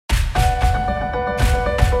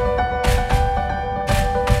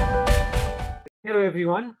Hello,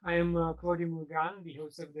 everyone. I am Claudio Mugan, the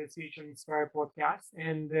host of the Spiritual Inspire podcast,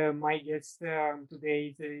 and my guest today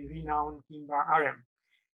is the renowned Kimba Arem.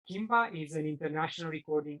 Kimba is an international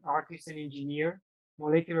recording artist and engineer,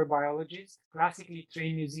 molecular biologist, classically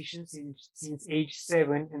trained musician since age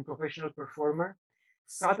 7 and professional performer,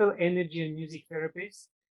 subtle energy and music therapist,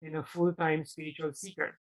 and a full-time spiritual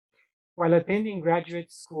seeker. While attending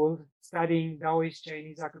graduate school studying Taoist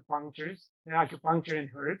Chinese acupuncture and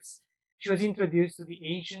herbs, she was introduced to the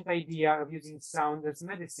ancient idea of using sound as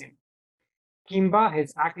medicine. Kimba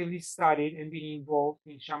has actively studied and been involved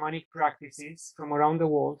in shamanic practices from around the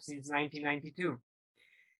world since 1992.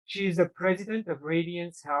 She is the president of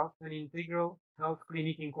Radiance Health, an integral health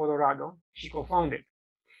clinic in Colorado she co-founded.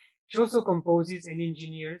 She also composes and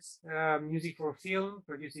engineers music for film,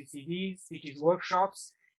 produces CDs, teaches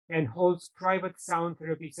workshops, and holds private sound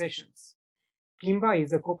therapy sessions. Kimba is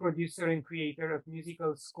the co-producer and creator of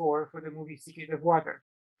musical score for the movie Secret of Water.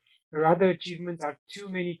 Her other achievements are too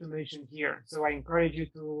many to mention here, so I encourage you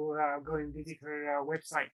to go and visit her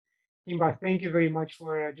website. Kimba, thank you very much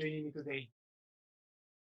for joining me today.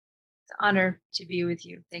 It's an honor to be with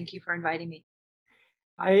you. Thank you for inviting me.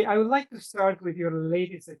 I would like to start with your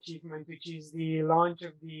latest achievement, which is the launch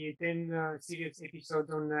of the 10 series episodes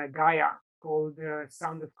on Gaia called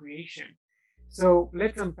Sound of Creation. So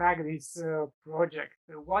let's unpack this project.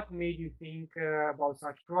 What made you think about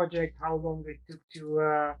such project? How long it took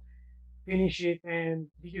to finish it? And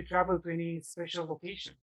did you travel to any special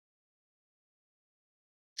location?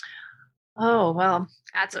 Oh, well,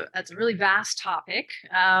 that's a really vast topic.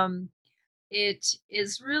 It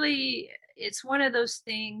is really it's one of those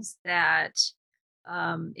things that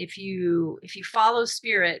if you follow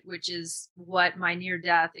spirit, which is what my near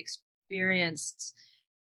death experience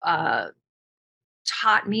uh,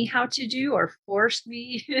 taught me how to do or forced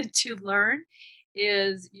me to learn,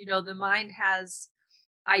 is the mind has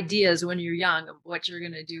ideas when you're young of what you're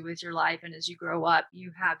going to do with your life, and as you grow up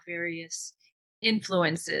you have various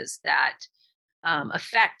influences that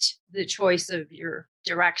affect the choice of your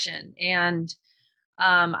direction. And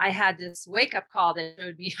I had this wake up call that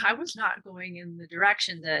showed me I was not going in the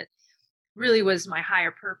direction that really was my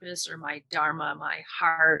higher purpose or my dharma, my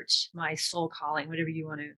heart, my soul calling, whatever you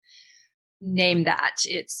want to name that.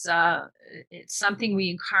 It's something we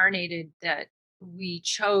incarnated that we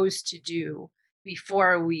chose to do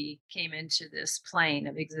before we came into this plane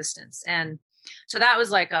of existence. And so that was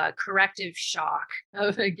like a corrective shock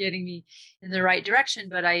of getting me in the right direction.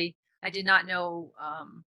 But I did not know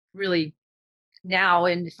really now.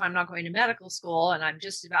 And if I'm not going to medical school and I'm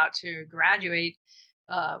just about to graduate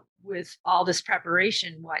with all this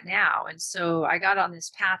preparation, what now? And so I got on this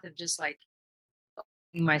path of just like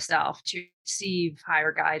myself to receive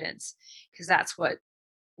higher guidance, because that's what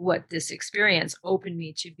this experience opened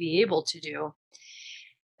me to be able to do.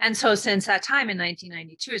 And so since that time in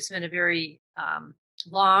 1992, it's been a very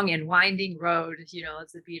long and winding road, as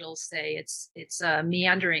the Beatles say. It's a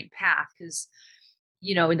meandering path, because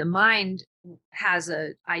the mind has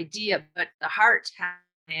an idea, but the heart has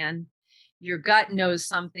a plan, your gut knows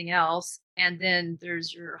something else, and then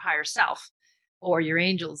there's your higher self or your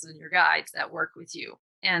angels and your guides that work with you.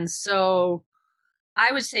 And so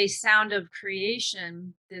I would say Sound of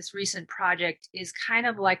Creation, this recent project, is kind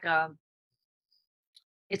of like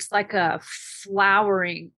it's like a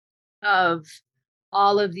flowering of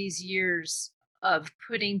all of these years of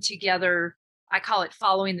putting together. I call it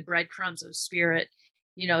following the breadcrumbs of spirit,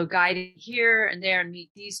 guiding here and there and meet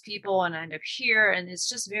these people and end up here. And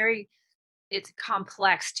it's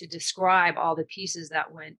complex to describe all the pieces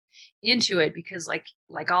that went into it, because like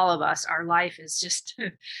all of us, our life is just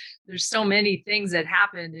there's so many things that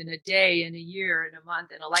happened in a day, in a year, in a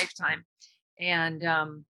month, in a lifetime. And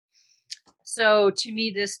so to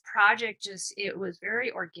me, this project it was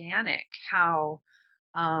very organic how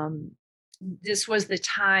this was the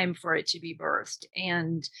time for it to be birthed.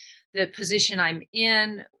 And the position I'm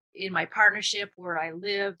in my partnership, where I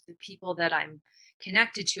live, the people that I'm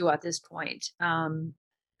connected to at this point,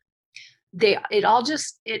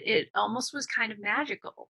 it almost was kind of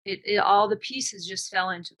magical. It all the pieces just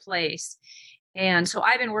fell into place. And so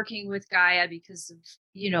I've been working with Gaia because of,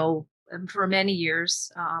 for many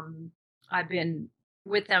years. I've been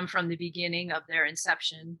with them from the beginning of their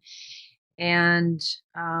inception. And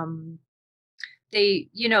they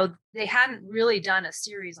hadn't really done a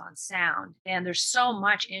series on sound. And there's so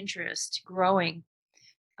much interest growing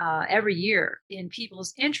every year in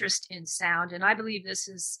people's interest in sound. And I believe this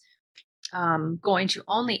is going to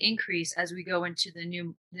only increase as we go into the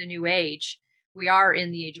new age. We are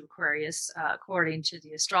in the age of Aquarius, according to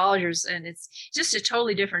the astrologers, and it's just a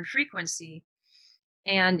totally different frequency.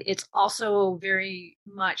 And it's also very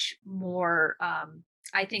much more,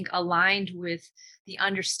 I think, aligned with the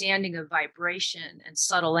understanding of vibration and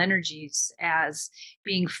subtle energies as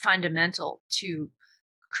being fundamental to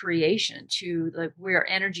creation, to like where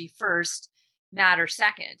energy first, matter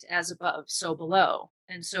second, as above, so below.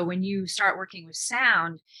 And so when you start working with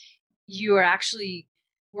sound, you are actually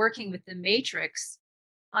working with the matrix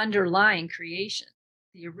underlying creation,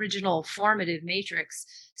 the original formative matrix.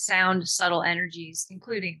 Sound, subtle energies,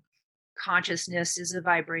 including consciousness, is a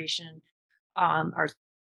vibration. Our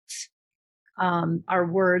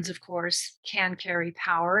words, of course, can carry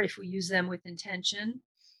power if we use them with intention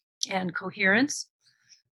and coherence.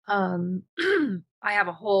 I have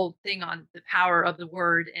a whole thing on the power of the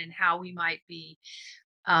word and how we might be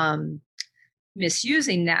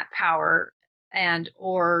misusing that power and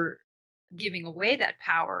or giving away that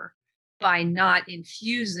power by not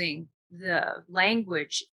infusing the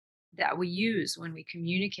language that we use when we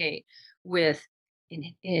communicate with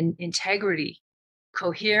in integrity,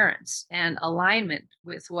 coherence, and alignment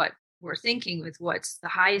with what we're thinking, with what's the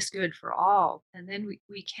highest good for all. And then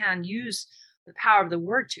we can use the power of the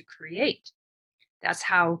word to create. That's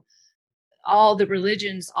how all the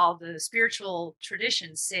religions, all the spiritual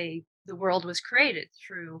traditions say the world was created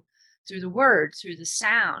through the word, through the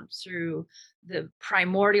sound, through the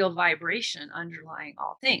primordial vibration underlying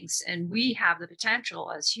all things. And we have the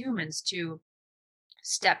potential as humans to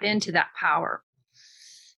step into that power.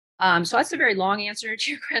 So that's a very long answer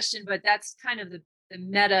to your question, but that's kind of the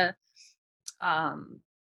meta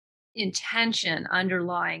intention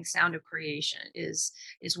underlying sound of creation is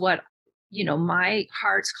what, you know, my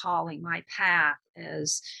heart's calling, my path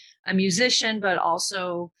as a musician, but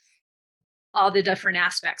also all the different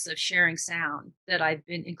aspects of sharing sound that I've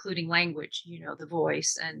been, including language, you know, the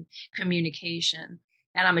voice and communication.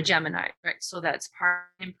 And I'm a Gemini, right? So that's part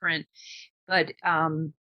imprint. But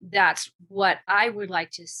that's what I would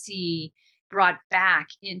like to see brought back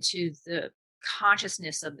into the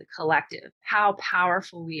consciousness of the collective, how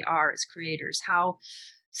powerful we are as creators, how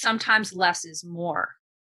sometimes less is more.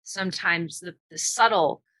 Sometimes the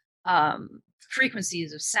subtle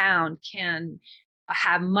frequencies of sound can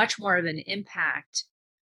have much more of an impact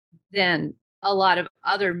than a lot of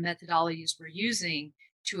other methodologies we're using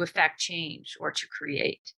to affect change or to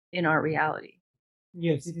create in our reality.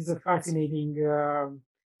 Yes, it is a fascinating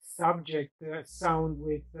subject, sound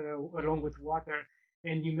with along with water.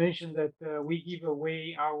 And you mentioned that we give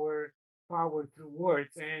away our power through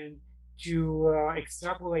words, and to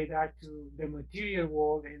extrapolate that to the material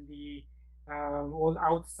world and the all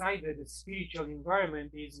outside the spiritual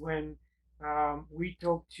environment is when we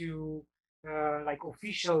talk to like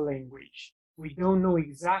official language. We don't know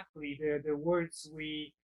exactly the words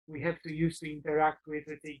we have to use to interact with,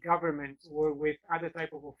 let's say, government or with other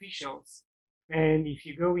type of officials. And if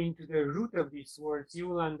you go into the root of these words, you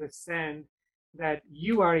will understand that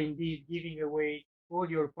you are indeed giving away all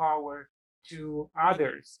your power to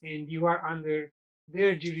others, and you are under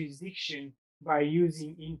their jurisdiction by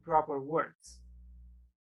using improper words.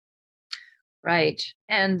 Right.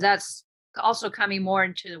 And that's also coming more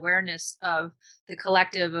into the awareness of the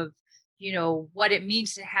collective of, you know, what it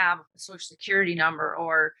means to have a social security number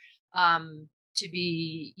or to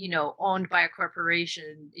be, you know, owned by a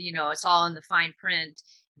corporation. You know, it's all in the fine print.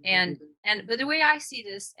 And but the way I see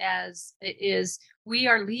this as is we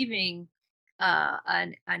are leaving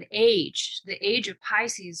an age. The age of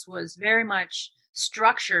Pisces was very much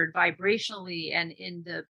structured vibrationally and in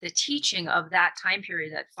the teaching of that time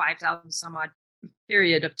period, that 5,000 some odd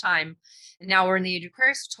period of time. And now we're in the age of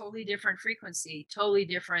Aquarius, totally different frequency, totally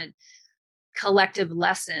different collective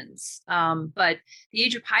lessons. But the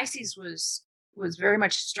age of Pisces was very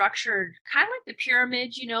much structured, kind of like the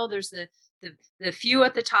pyramid. You know, there's the few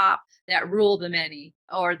at the top that rule the many,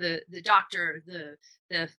 or the doctor,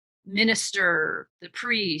 the minister, the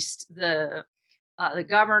priest, the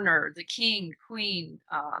governor, the king, queen,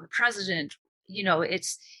 the president. You know,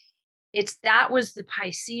 it's that was the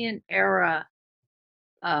Piscean era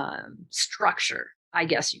structure, I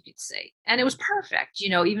guess you could say. And it was perfect, you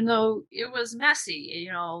know, even though it was messy.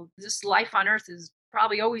 You know, this life on earth is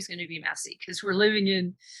probably always going to be messy because we're living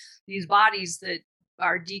in these bodies that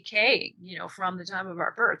are decaying, you know, from the time of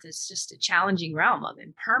our birth. It's just a challenging realm of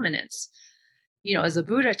impermanence, you know, as the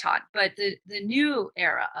Buddha taught. But the new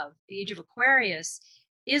era of the age of Aquarius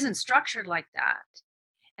isn't structured like that.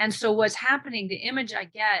 And so what's happening, the image I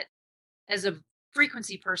get as a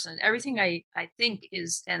frequency person, everything I think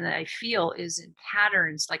is and that I feel is in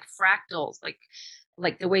patterns, like fractals,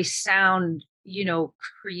 like the way sound, you know,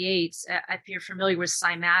 creates. If you're familiar with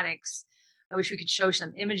cymatics, I wish we could show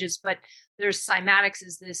some images, but there's cymatics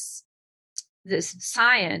is this this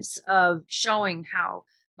science of showing how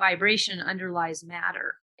vibration underlies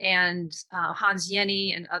matter. And Hans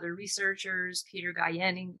Jenny and other researchers, Peter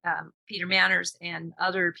Guyenning, Peter Manners, and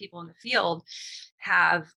other people in the field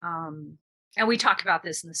have, and we talk about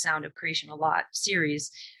this in the Sound of Creation a lot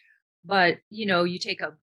series, but you take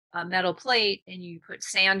a metal plate and you put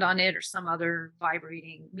sand on it or some other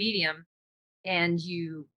vibrating medium, and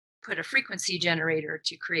you put a frequency generator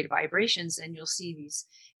to create vibrations, and you'll see these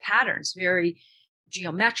patterns, very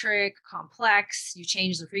geometric, complex. You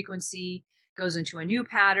change the frequency, goes into a new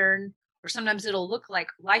pattern, or sometimes it'll look like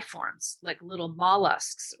life forms, like little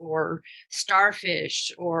mollusks or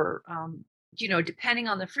starfish, or depending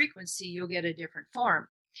on the frequency, you'll get a different form.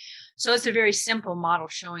 So it's a very simple model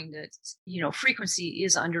showing that frequency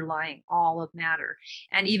is underlying all of matter,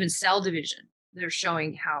 and even cell division. They're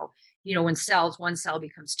showing how when one cell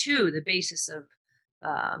becomes two, the basis of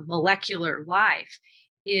molecular life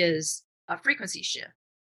is a frequency shift.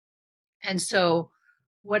 And so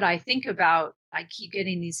what I think about, I keep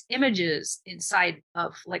getting these images inside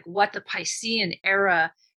of like what the Piscean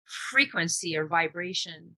era frequency or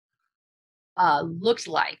vibration looked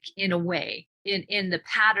like in a way, in the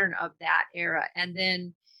pattern of that era. And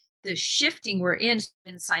then the shifting we're in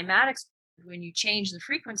cymatics, when you change the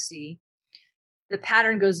frequency, the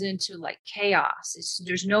pattern goes into like chaos.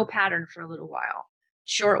 There's no pattern for a little while,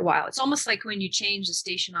 short while. It's almost like when you change the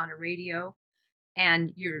station on a radio,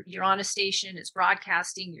 and you're on a station, it's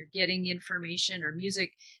broadcasting, you're getting information or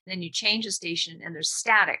music, then you change the station and there's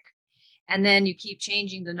static. And then you keep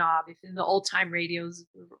changing the knob. If in the old time radios,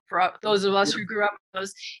 for those of us who grew up with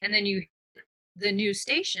those, and then you the new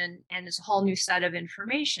station and it's a whole new set of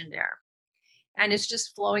information there. And it's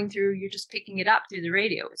just flowing through, you're just picking it up through the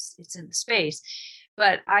radio. It's in the space.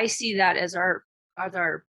 But I see that as our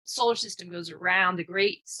solar system goes around the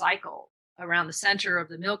great cycle around the center of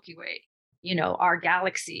the Milky Way, our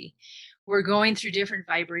galaxy. We're going through different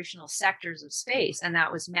vibrational sectors of space, and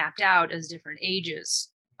that was mapped out as different ages.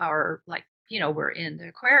 Or like, we're in the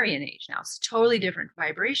Aquarian age now. It's a totally different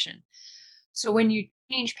vibration. So when you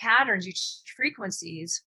change patterns, you change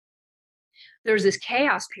frequencies, there's this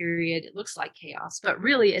chaos period. It looks like chaos, but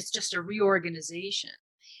really it's just a reorganization.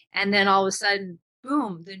 And then all of a sudden,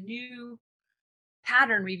 boom, the new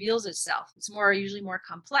pattern reveals itself. It's usually more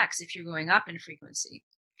complex if you're going up in frequency.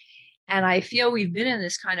 And I feel we've been in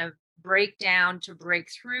this kind of breakdown to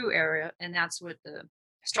breakthrough area. And that's what the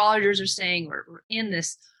astrologers are saying. We're in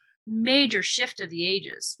this major shift of the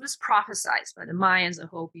ages. It was prophesied by the Mayans, the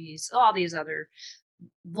Hopis, all these other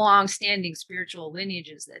long-standing spiritual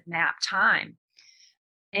lineages that map time.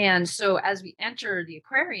 And so as we enter the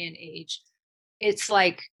Aquarian age, it's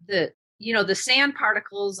like the sand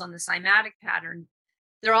particles on the cymatic pattern,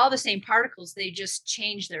 they're all the same particles, they just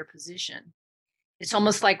change their position. It's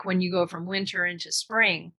almost like when you go from winter into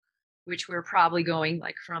spring, which we're probably going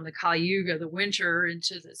like from the Kali Yuga, the winter,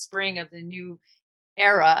 into the spring of the new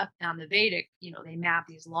era on the Vedic, they map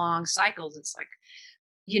these long cycles. It's like,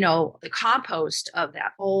 the compost of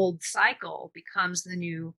that old cycle becomes the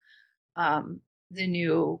new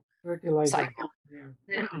fertilizer cycle.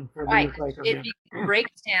 Yeah. Right. It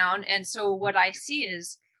breaks down. And so what I see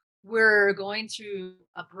is we're going through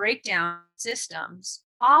a breakdown systems,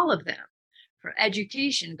 all of them, for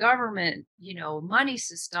education, government, money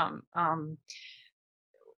system,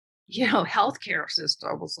 healthcare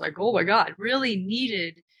system. Was like, oh my God, really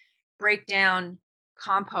needed breakdown,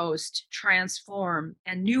 compost, transform,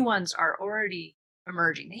 and new ones are already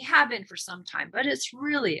emerging. They have been for some time, but it's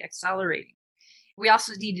really accelerating. We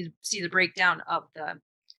also need to see the breakdown of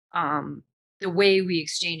the way we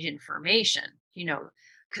exchange information,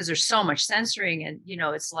 because there's so much censoring, and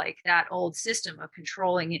it's like that old system of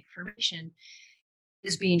controlling information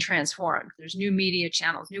is being transformed. There's new media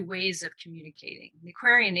channels, new ways of communicating. The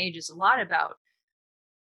Aquarian age is a lot about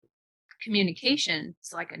communication.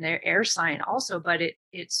 It's like an air sign also, but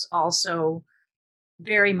it's also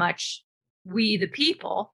very much we the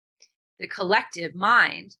people, the collective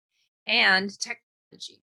mind, and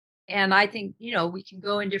technology. And I think we can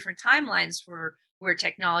go in different timelines for where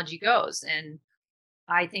technology goes. And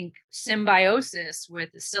I think symbiosis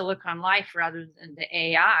with the silicon life rather than the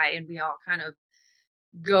AI, and we all kind of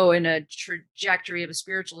go in a trajectory of a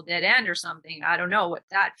spiritual dead end or something. I don't know what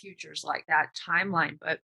that future is like, that timeline,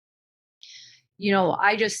 but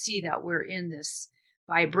I just see that we're in this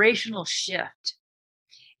vibrational shift,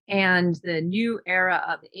 and the new era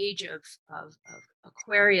of the age of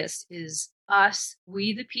Aquarius is us,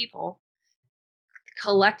 we the people,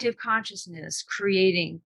 collective consciousness,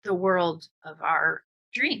 creating the world of our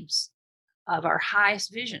dreams, of our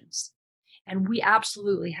highest visions. And we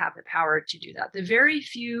absolutely have the power to do that. The very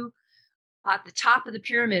few at the top of the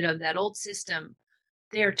pyramid of that old system,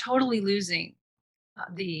 they're totally losing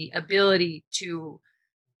the ability to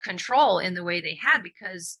control in the way they had,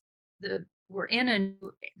 because we're in a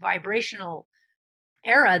new vibrational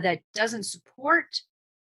era that doesn't support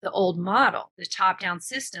the old model, the top-down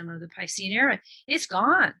system of the Piscean era. It's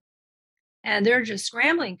gone. And they're just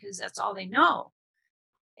scrambling because that's all they know.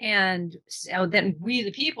 And so then we,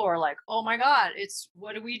 the people, are like, oh my God,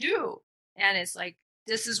 what do we do? And it's like,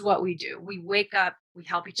 this is what we do. We wake up, we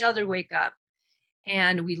help each other wake up,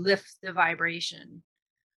 and we lift the vibration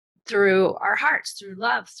through our hearts, through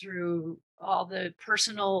love, through all the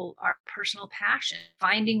our personal passion,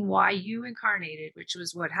 finding why you incarnated, which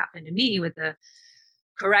was what happened to me with the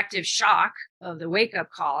corrective shock of the wake up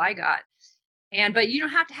call I got. But you don't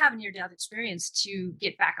have to have a near death experience to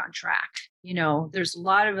get back on track. There's a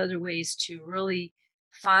lot of other ways to really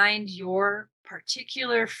find your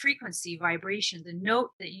particular frequency vibration, the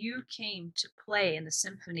note that you came to play in the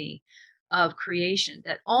symphony of creation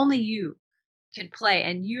that only you can play.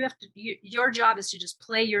 And your job is to just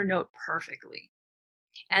play your note perfectly.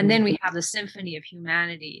 And then we have the symphony of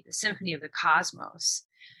humanity, the symphony of the cosmos,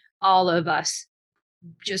 all of us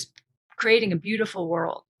just creating a beautiful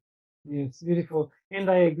world. Yes, beautiful. And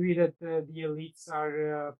I agree that the elites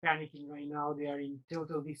are panicking right now. They are in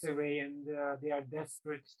total disarray, and they are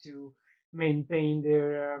desperate to maintain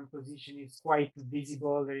their position. It's quite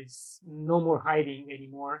visible. There is no more hiding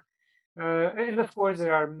anymore. And of course,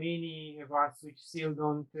 there are many of us which still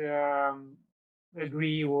don't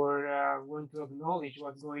agree or want to acknowledge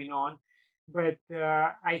what's going on. But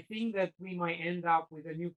I think that we might end up with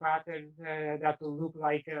a new pattern that will look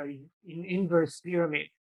like an inverse pyramid.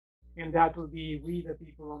 And that will be we, the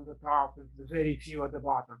people on the top, and the very few at the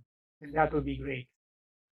bottom. And that will be great.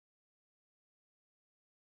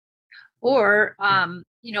 Or,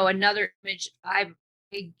 another image I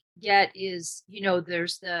get is,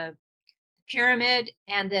 there's the pyramid,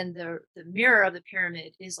 and then the mirror of the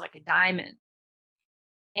pyramid is like a diamond.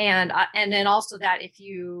 And then also that if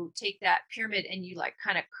you take that pyramid and you like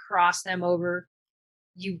kind of cross them over,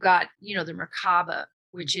 you've got, the Merkaba,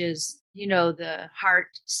 which is, the heart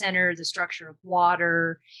center, the structure of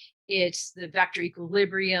water. It's the vector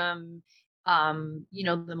equilibrium,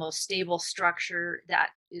 the most stable structure that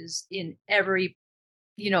is in every,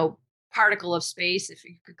 particle of space, if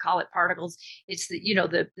you could call it particles. It's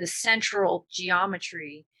the central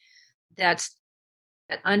geometry that's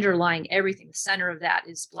underlying everything. The center of that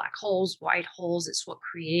is black holes, white holes. It's what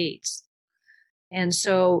creates. And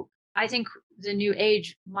so I think the new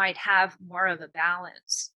age might have more of a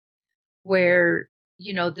balance where,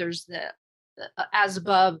 there's the as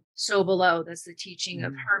above, so below. That's the teaching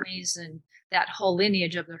of Hermes and that whole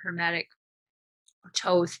lineage of the Hermetic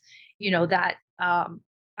Thoth, that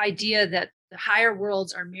idea that the higher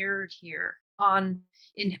worlds are mirrored here on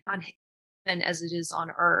heaven as it is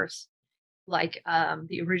on earth, like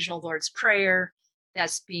the original Lord's Prayer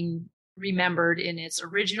that's being remembered in its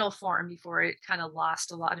original form before it kind of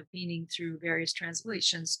lost a lot of meaning through various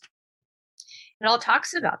translations. It all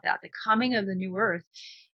talks about that. The coming of the new earth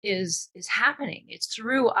is happening. It's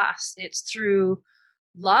through us. It's through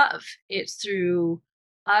love. It's through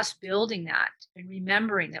us building that and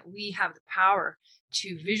remembering that we have the power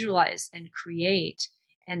to visualize and create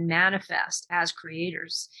and manifest as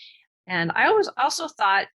creators. And I always also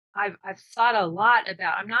thought, I've thought a lot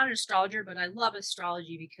about, I'm not an astrologer, but I love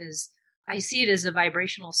astrology because I see it as a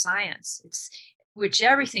vibrational science. Which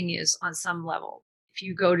everything is on some level. If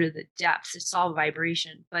you go to the depths, it's all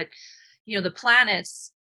vibration. But, the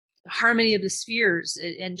planets, the harmony of the spheres,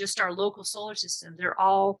 and just our local solar system, they're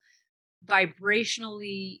all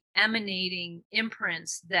vibrationally emanating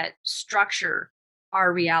imprints that structure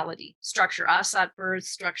our reality, structure us at birth,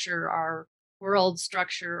 structure our world,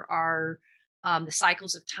 structure our the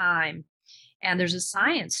cycles of time. And there's a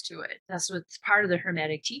science to it. That's what's part of the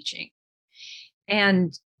Hermetic teaching.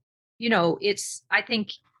 And, I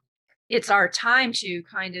think it's our time to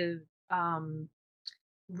kind of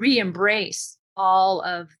re-embrace all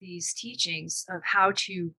of these teachings of how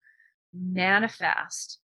to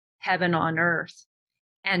manifest heaven on earth,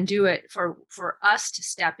 and do it for us to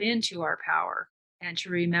step into our power and to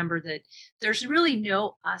remember that there's really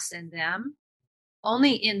no us and them.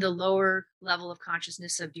 Only in the lower level of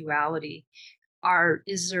consciousness of duality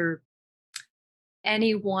is there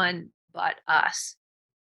anyone but us.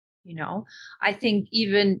 I think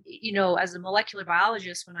even, as a molecular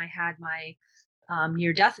biologist, when I had my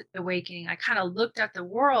near-death awakening, I kind of looked at the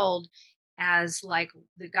world as like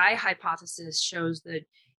the Gaia hypothesis shows that,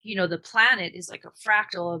 the planet is like a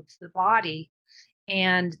fractal of the body,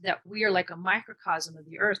 and that we are like a microcosm of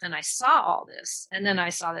the earth. And I saw all this, and then I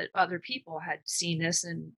saw that other people had seen this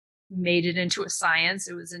and made it into a science.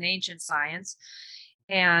 It was an ancient science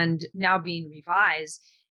and now being revised.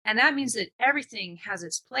 And that means that everything has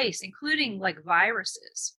its place, including like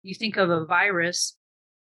viruses. You think of a virus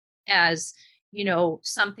as,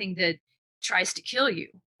 something that tries to kill you,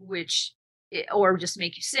 or just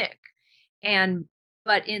make you sick.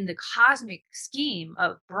 But in the cosmic scheme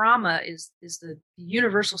of Brahma is the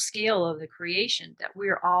universal scale of the creation, that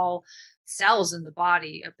we're all cells in the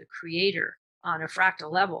body of the creator on a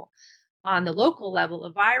fractal level. On the local level,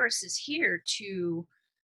 a virus is here to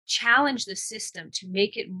challenge the system, to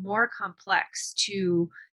make it more complex, to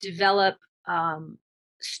develop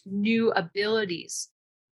new abilities.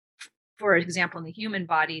 For example, in the human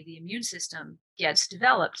body, the immune system gets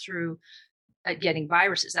developed through getting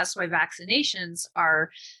viruses. That's why vaccinations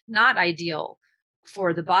are not ideal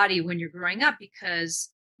for the body when you're growing up, because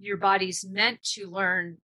your body's meant to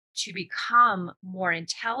learn to become more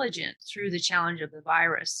intelligent through the challenge of the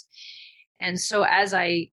virus. And so as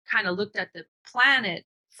I kind of looked at the planet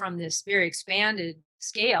from this very expanded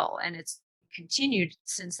scale, and it's continued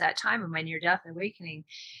since that time of my near-death awakening,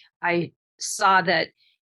 I saw that,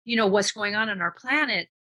 what's going on our planet,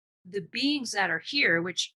 the beings that are here,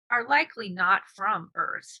 which are likely not from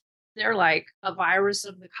Earth, they're like a virus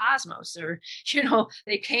of the cosmos, or,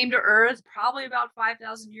 they came to Earth probably about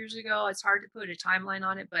 5,000 years ago. It's hard to put a timeline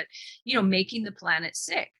on it, but, making the planet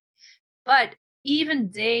sick. But even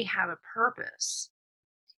they have a purpose.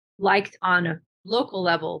 Like on a local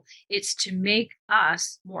level, it's to make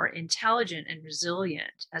us more intelligent and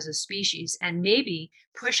resilient as a species, and maybe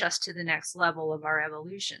push us to the next level of our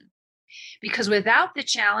evolution. Because without the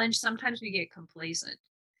challenge, sometimes we get complacent.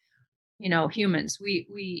 Humans,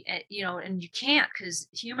 we and you can't, because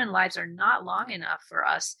human lives are not long enough for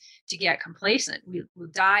us to get complacent. We'll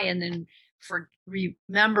die and then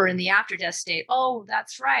remember in the after death state, oh,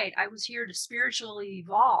 that's right, I was here to spiritually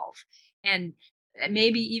evolve, and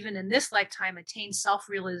maybe even in this lifetime attain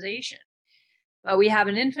self-realization. But we have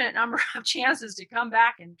an infinite number of chances to come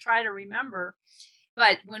back and try to remember.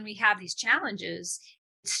 But when we have these challenges,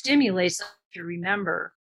 it stimulates us to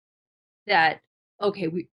remember that, okay,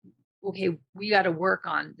 we got to work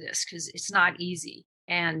on this, because it's not easy.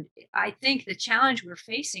 And I think the challenge we're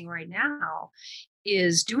facing right now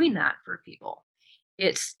is doing that for people.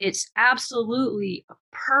 It's absolutely a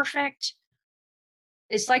perfect.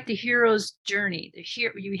 It's like the hero's journey.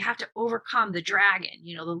 You have to overcome the dragon,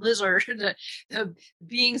 the lizard, the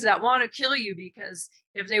beings that want to kill you, because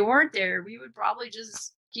if they weren't there, we would probably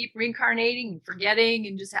just keep reincarnating and forgetting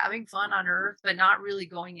and just having fun on Earth, but not really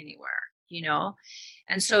going anywhere,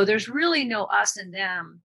 And so there's really no us and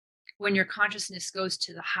them when your consciousness goes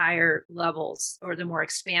to the higher levels or the more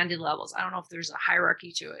expanded levels. I don't know if there's a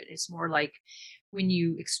hierarchy to it. It's more like when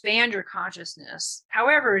you expand your consciousness,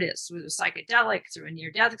 however it is, through a psychedelic, through a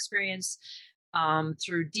near-death experience,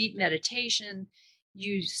 through deep meditation,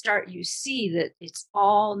 you see that it's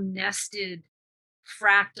all nested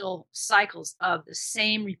fractal cycles of the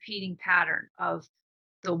same repeating pattern of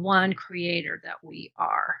the one creator that we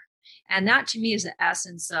are. And that to me is the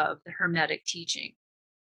essence of the Hermetic teaching,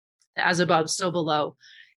 as above, so below.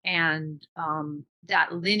 And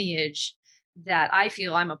that lineage that I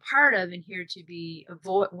feel I'm a part of, and here to be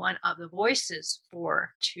one of the voices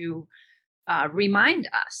for, to remind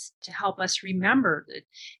us, to help us remember that,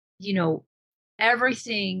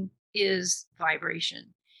 everything is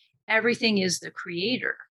vibration. Everything is the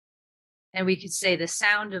creator. And we could say the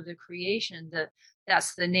sound of the creation,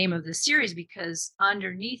 that's the name of the series, because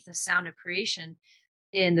underneath the sound of creation,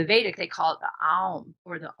 in the Vedic, they call it the Aum,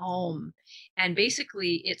 or the Om. And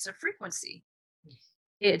basically it's a frequency.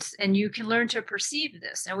 And you can learn to perceive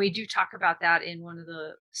this. And we do talk about that in one of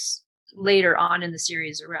the later on in the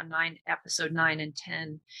series, around episode 9 and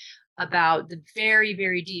 10, about the very,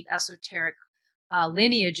 very deep esoteric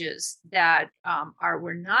lineages that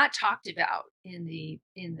were not talked about in the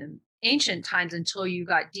ancient times until you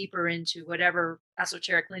got deeper into whatever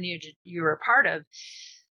esoteric lineage you were a part of.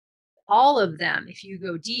 All of them, if you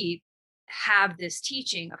go deep, have this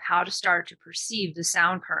teaching of how to start to perceive the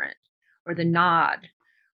sound current, or the nod,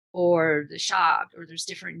 or the shabd, or there's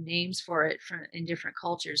different names for it in different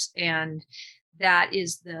cultures. And that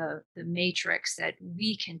is the matrix that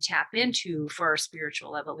we can tap into for our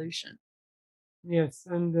spiritual evolution. Yes,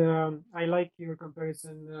 and I like your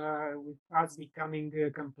comparison with us becoming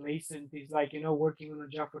complacent. It's like, working on a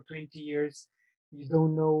job for 20 years, you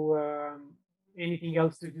don't know anything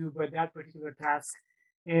else to do but that particular task,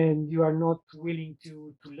 and you are not willing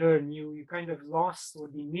to learn. You kind of lost or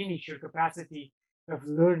diminish your capacity of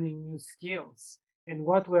learning new skills. And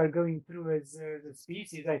what we are going through as the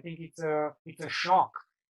species, I think it's a shock.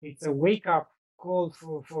 It's a wake up call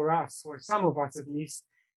for us, for some of us at least,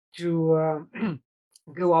 to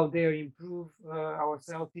go out there, improve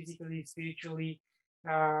ourselves physically, spiritually,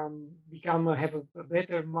 become have a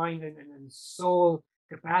better mind and soul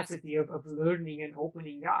capacity of learning and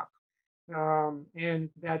opening up, and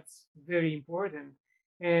that's very important.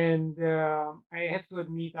 And I have to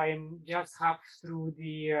admit, I am just half through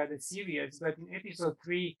the series, but in episode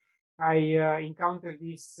 3, I encountered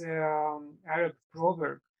this Arab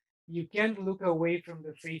proverb: "You can't look away from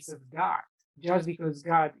the face of God, just because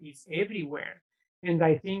God is everywhere." And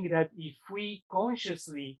I think that if we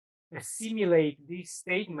consciously assimilate this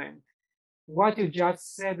statement, what you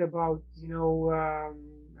just said about,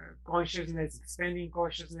 consciousness, expanding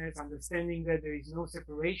consciousness, understanding that there is no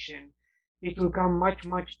separation, it will come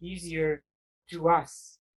much easier to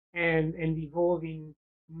us and evolve in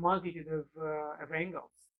multitude of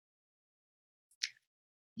angles.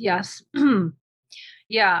 Yes.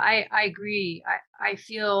 Yeah, I agree. I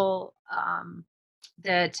feel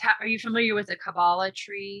that, are you familiar with the Kabbalah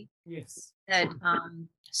tree? Yes. That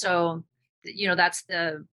so that's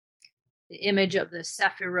the image of the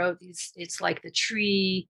Sephirot. It's like the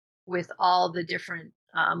tree with all the different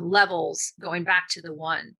levels going back to the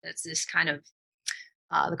one. That's this kind of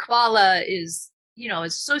the Kabbalah is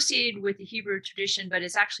associated with the Hebrew tradition, but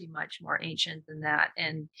it's actually much more ancient than that.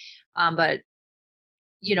 And but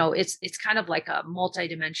it's kind of like a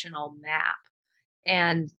multidimensional map,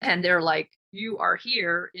 and they're like, you are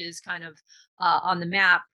here is kind of on the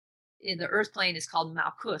map in the earth plane is called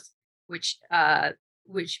Malkuth, which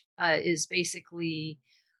is basically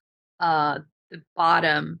the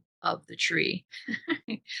bottom of the tree.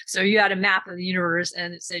 So you had a map of the universe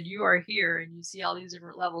and it said you are here, and you see all these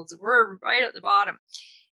different levels. We're right at the bottom.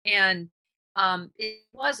 And it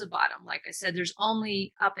was a bottom. Like I said, there's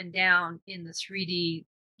only up and down in the 3D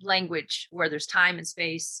language where there's time and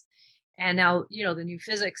space. And now, the new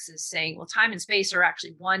physics is saying, well, time and space are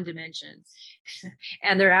actually one dimension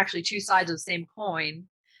and they're actually two sides of the same coin.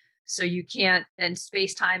 So you can't, and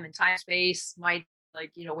space time and time space might,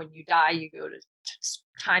 like, when you die, you go to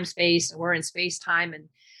time space, and we're in space time. And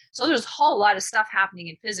so there's a whole lot of stuff happening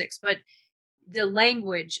in physics, but the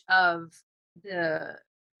language of the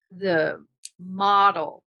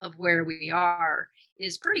model of where we are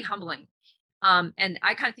is pretty humbling. And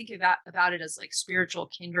I kind of think about it as like spiritual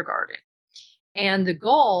kindergarten. And the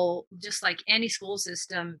goal, just like any school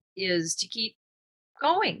system, is to keep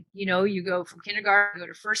going. You go from kindergarten, go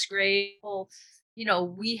to first grade. Well,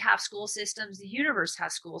 we have school systems. The universe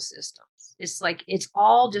has school systems. It's like, it's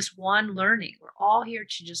all just one learning. We're all here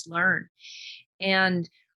to just learn. And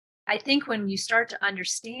I think when you start to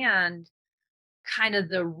understand kind of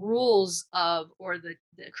the rules of, or the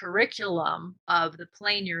curriculum of the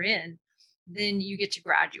plane you're in, then you get to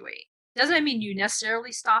graduate. Doesn't mean you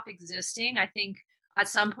necessarily stop existing. I think at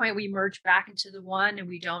some point we merge back into the one, and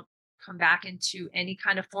we don't come back into any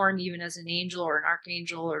kind of form, even as an angel or an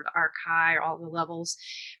archangel or the archai or all the levels.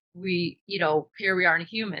 We, here we are in a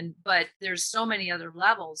human, but there's so many other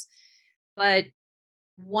levels. But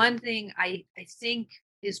one thing I think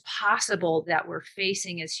is possible that we're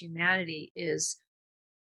facing as humanity is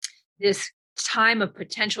this time of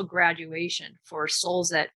potential graduation for souls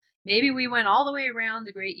that maybe we went all the way around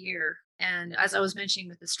the great year. And as I was mentioning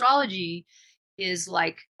with astrology, is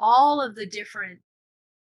like all of the different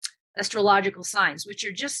astrological signs, which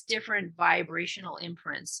are just different vibrational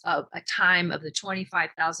imprints of a time of the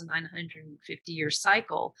 25,950 year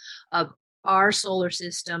cycle of our solar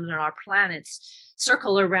system and our planets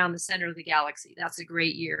circle around the center of the galaxy. That's a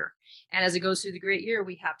great year. And as it goes through the great year,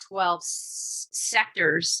 we have 12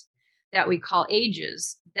 sectors that we call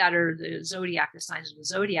ages, that are the zodiac, the signs of the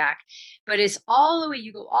zodiac. But it's all the way,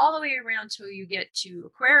 you go all the way around till you get to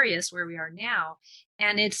Aquarius, where we are now,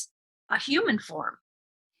 and it's a human form.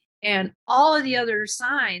 And all of the other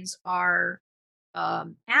signs are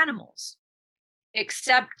animals,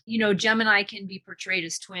 except, Gemini can be portrayed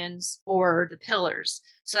as twins or the pillars.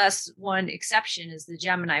 So that's one exception, is the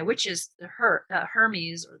Gemini, which is the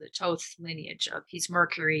Hermes, or the Thoth lineage of, he's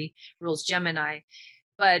Mercury, rules Gemini.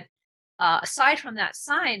 But aside from that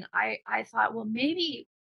sign, I thought, well, maybe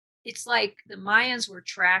it's like the Mayans were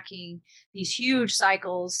tracking these huge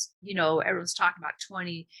cycles. Everyone's talking about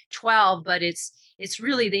 2012, but it's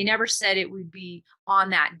really, they never said it would be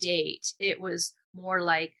on that date. It was more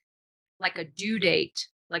like a due date,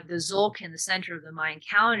 like the Zolk in the center of the Mayan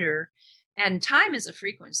calendar. And time is a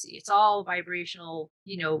frequency. It's all vibrational,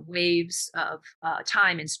 waves of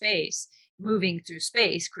time and space. Moving through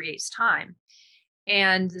space creates time.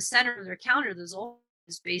 And the center of their calendar, the Zolk,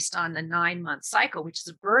 is based on the 9-month cycle, which is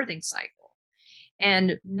a birthing cycle.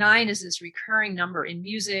 And 9 is this recurring number in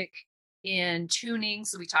music, in tuning.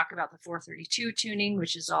 So we talk about the 432 tuning,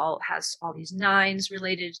 which has all these nines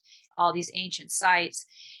related, all these ancient sites,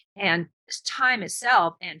 and time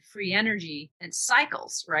itself and free energy and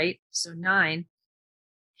cycles, right? So 9.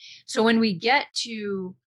 So when we get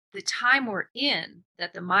to the time we're in,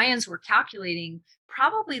 that the Mayans were calculating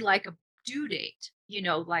probably like a due date,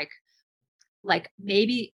 like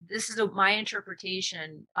maybe this is my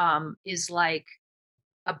interpretation, is like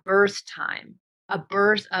a birth time, a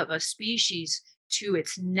birth of a species to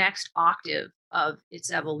its next octave of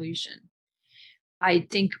its evolution. I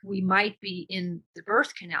think we might be in the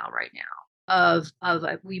birth canal right now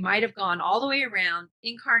we might have gone all the way around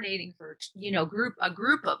incarnating for a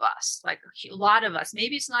group of us, like a lot of us.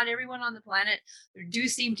 Maybe it's not everyone on the planet. There do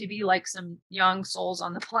seem to be like some young souls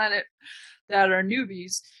on the planet that are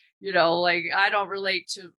newbies, like I don't relate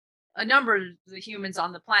to a number of the humans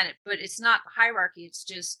on the planet, but it's not hierarchy. It's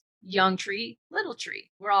just young tree, little tree.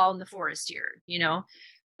 We're all in the forest here,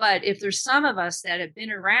 But if there's some of us that have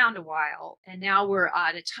been around a while, and now we're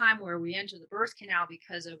at a time where we enter the birth canal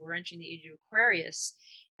because we're entering the age of Aquarius,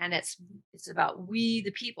 and it's about we,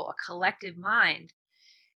 the people, a collective mind.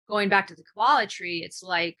 Going back to the Kabbalah tree, it's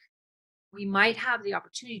like we might have the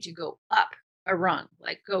opportunity to go up a rung,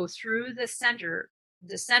 like go through the center.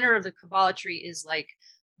 The center of the Kabbalah tree is like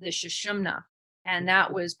the Shushumna, and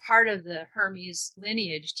that was part of the Hermes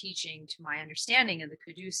lineage teaching, to my understanding, of the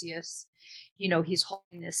Caduceus. He's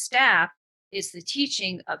holding this staff. It's the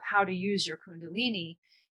teaching of how to use your Kundalini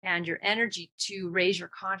and your energy to raise your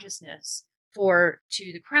consciousness to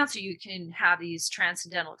the crown, so you can have these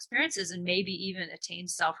transcendental experiences and maybe even attain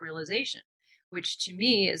self-realization, which to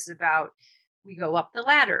me is about, we go up the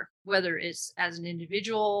ladder, whether it's as an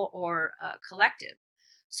individual or a collective.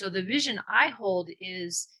 So the vision I hold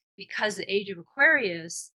is, because the age of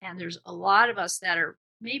Aquarius, and there's a lot of us that are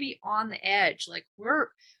maybe on the edge, like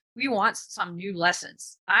we want some new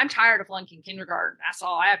lessons. I'm tired of flunking kindergarten. That's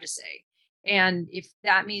all I have to say. And if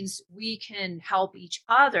that means we can help each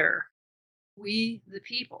other, we, the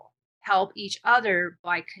people, help each other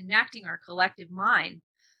by connecting our collective mind,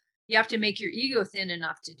 you have to make your ego thin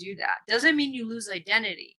enough to do that. Doesn't mean you lose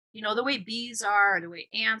identity. The way bees are, the way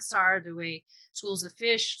ants are, the way schools of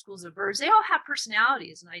fish, schools of birds, they all have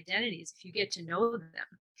personalities and identities if you get to know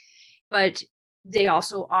them. But they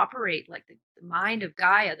also operate like the mind of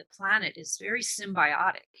Gaia, the planet, is very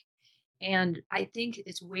symbiotic. And I think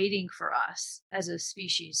it's waiting for us as a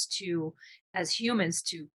species as humans,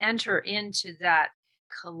 to enter into that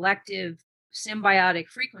collective symbiotic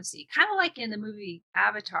frequency, kind of like in the movie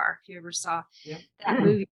Avatar, if you ever saw that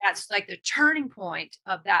movie. That's like the turning point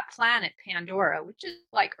of that planet Pandora, which is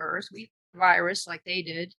like Earth. We virus like they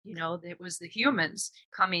did, it was the humans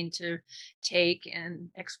coming to take and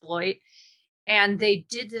exploit, and they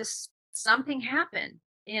did this, something happened,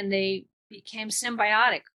 and they became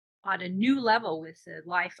symbiotic on a new level with the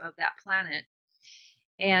life of that planet.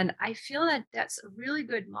 And I feel that that's a really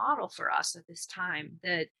good model for us at this time,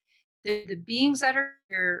 that the beings that are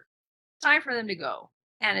here, it's time for them to go,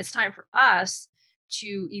 and it's time for us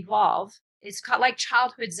to evolve. It's called like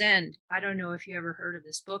Childhood's End. I don't know if you ever heard of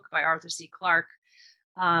this book by Arthur C. Clarke.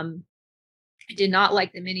 I did not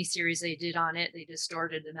like the miniseries they did on it. They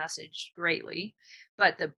distorted the message greatly,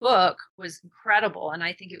 but the book was incredible, and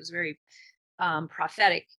I think it was very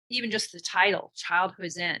prophetic. Even just the title,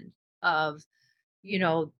 Childhood's End, of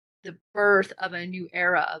the birth of a new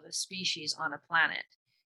era of a species on a planet,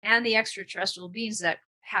 and the extraterrestrial beings that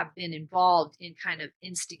have been involved in kind of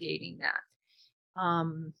instigating that.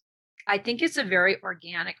 I think it's a very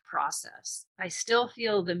organic process. I still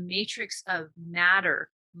feel the matrix of matter,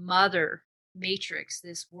 mother matrix,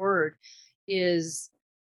 this word is,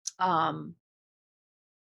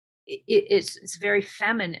 it's very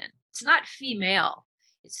feminine. It's not female,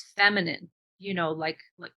 it's feminine, like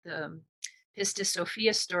the Pistis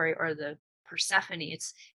Sophia story or the Persephone.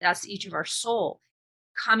 That's each of our soul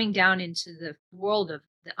coming down into the world of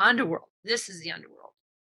the underworld. This is the underworld.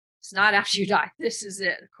 It's not after you die. This is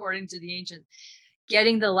it, according to the ancients.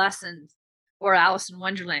 Getting the lessons, or Alice in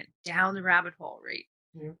Wonderland, down the rabbit hole, right?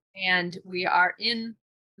 Yeah. And we are in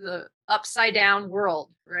the upside down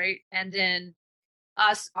world, right? And then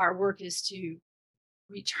our work is to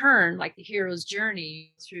return, like the hero's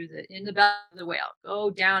journey, in the belly of the whale,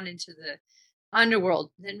 go down into the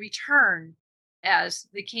underworld, then return as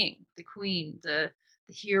the king, the queen, the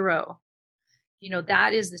hero.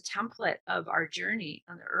 That is the template of our journey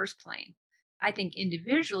on the earth plane, I think,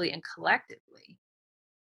 individually and collectively.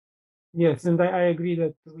 Yes, and I agree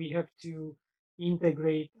that we have to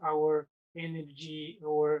integrate our energy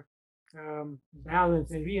or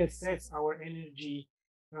balance and reassess our energy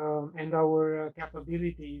and our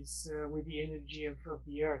capabilities with the energy of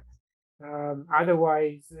the earth.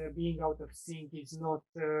 Otherwise, being out of sync is not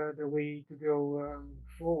the way to go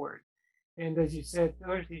forward. And as you said,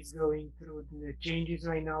 Earth is going through the changes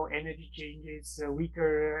right now, energy changes,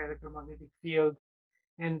 weaker electromagnetic field,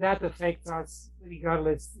 and that affects us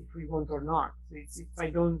regardless if we want or not. I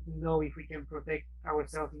don't know if we can protect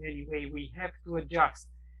ourselves in any way. We have to adjust.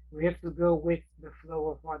 We have to go with the flow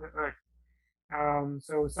of Mother Earth.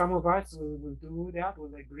 So some of us will do that,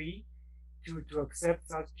 will agree to accept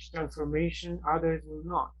such transformation. Others will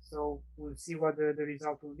not. So we'll see what the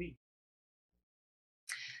result will be.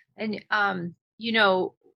 And uh,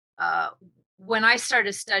 when I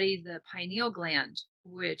started to study the pineal gland,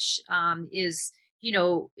 which is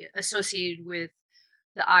associated with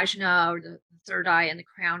the ajna, or the third eye, and the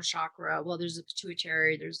crown chakra. Well, there's the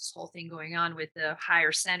pituitary. There's this whole thing going on with the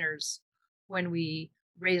higher centers when we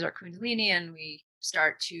raise our kundalini and we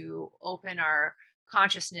start to open our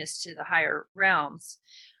consciousness to the higher realms.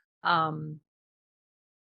 That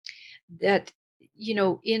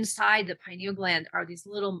inside the pineal gland are these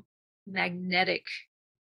little magnetic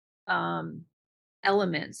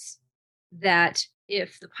elements that,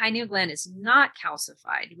 if the pineal gland is not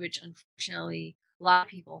calcified, which unfortunately a lot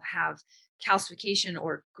of people have calcification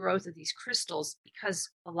or growth of these crystals, because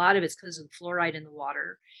a lot of it's because of the fluoride in the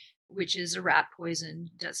water, which is a rat poison,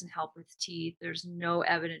 doesn't help with teeth. There's no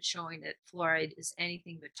evidence showing that fluoride is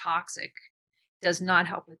anything but toxic, does not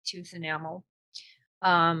help with tooth enamel.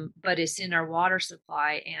 But it's in our water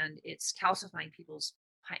supply and it's calcifying people's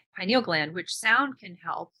pineal gland, which sound can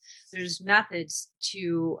help. There's methods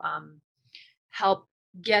to help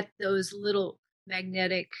get those little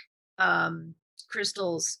magnetic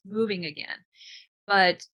crystals moving again.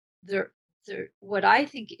 But what I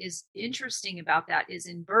think is interesting about that is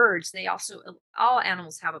in birds, they also, all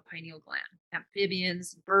animals have a pineal gland.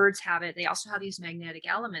 Amphibians, birds have it. They also have these magnetic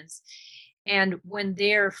elements. And when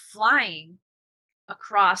they're flying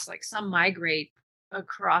across, like some migrate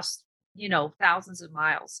across, thousands of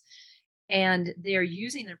miles, and they're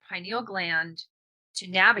using their pineal gland to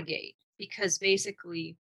navigate, because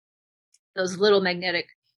basically those little magnetic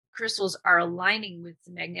crystals are aligning with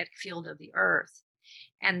the magnetic field of the earth,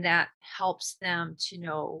 and that helps them to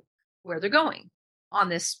know where they're going on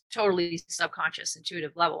this totally subconscious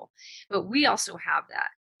intuitive level. But we also have that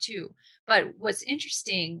too. But what's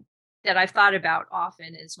interesting that I've thought about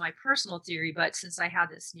often is my personal theory, but since I had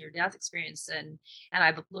this near-death experience and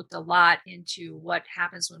I've looked a lot into what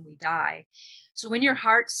happens when we die. So when your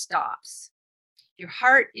heart stops, your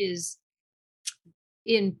heart is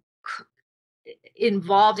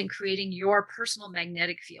involved in creating your personal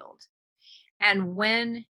magnetic field. And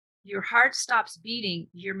when your heart stops beating,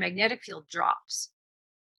 your magnetic field drops.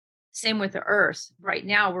 Same with the earth. Right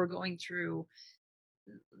now we're going through,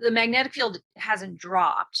 the magnetic field hasn't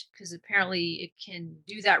dropped because apparently it can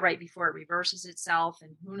do that right before it reverses itself,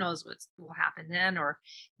 and who knows what will happen then, or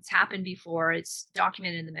it's happened before. It's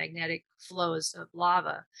documented in the magnetic flows of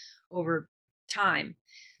lava over time.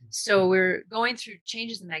 So we're going through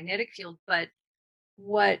changes in the magnetic field. But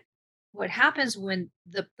what happens when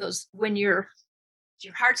when your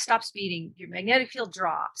heart stops beating, your magnetic field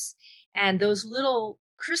drops, and those little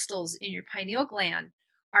crystals in your pineal gland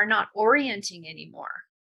are not orienting anymore,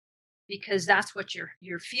 because that's what your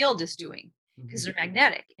field is doing, because they're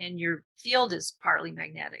magnetic and your field is partly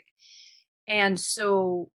magnetic. And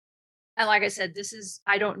so, and like I said,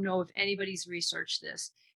 I don't know if anybody's researched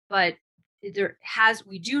this, but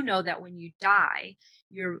we do know that when you die,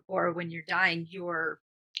 when you're dying, your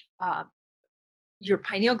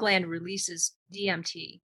pineal gland releases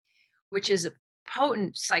DMT, which is a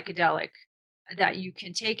potent psychedelic that you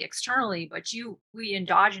can take externally, but we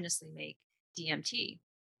endogenously make DMT.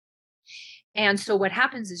 And so what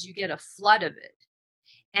happens is you get a flood of it.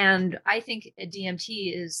 And I think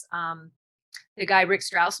DMT is, the guy Rick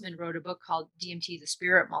Strassman wrote a book called DMT, the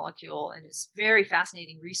Spirit Molecule, and it's very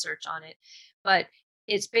fascinating research on it. But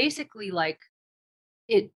it's basically like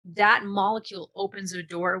that molecule opens a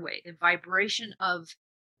doorway. The vibration of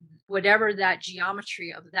whatever that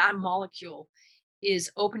geometry of that molecule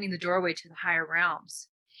is opening the doorway to the higher realms.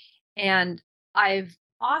 And I've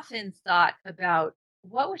often thought about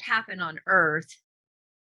what would happen on Earth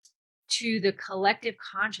to the collective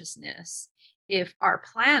consciousness if our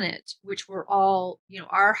planet, which we're all,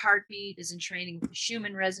 our heartbeat is in training with the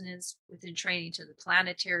Schumann resonance, within training to the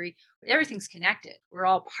planetary, everything's connected. We're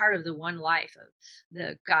all part of the one life of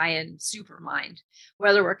the Gaian supermind.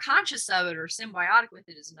 Whether we're conscious of it or symbiotic with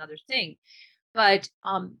it is another thing. But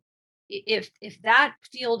if that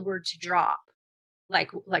field were to drop,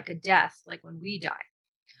 like a death, like when we die,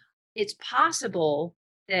 it's possible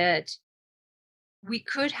that we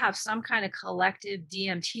could have some kind of collective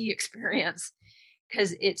DMT experience,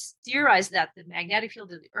 because it's theorized that the magnetic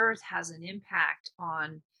field of the earth has an impact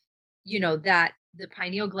on, that the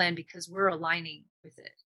pineal gland, because we're aligning with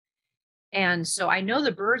it. And so I know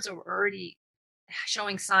the birds are already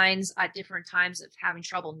showing signs at different times of having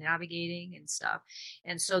trouble navigating and stuff.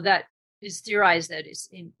 And so that is theorized that it's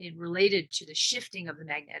in related to the shifting of the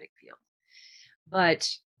magnetic field. But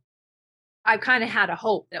I kind of had a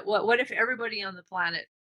hope that what if everybody on the planet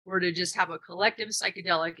were to just have a collective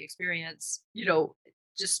psychedelic experience,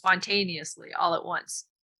 just spontaneously all at once.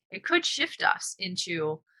 It could shift us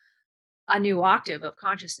into a new octave of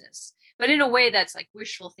consciousness, but in a way that's like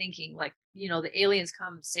wishful thinking, like, the aliens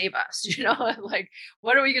come save us, like,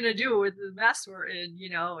 what are we going to do with the mess we're in,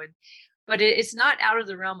 but it's not out of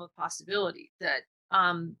the realm of possibility that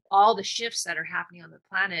all the shifts that are happening on the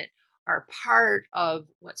planet are part of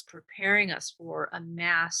what's preparing us for a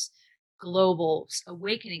mass global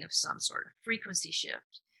awakening of some sort of frequency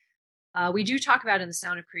shift. We do talk about in the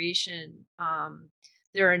Sound of Creation,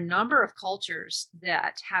 there are a number of cultures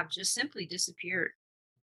that have just simply disappeared.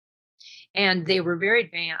 And they were very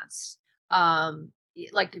advanced,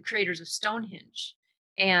 like the creators of Stonehenge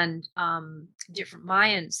and different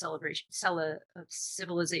Mayan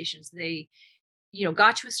civilizations. They,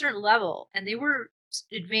 got to a certain level and they were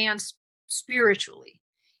advanced spiritually,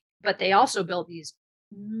 but they also built these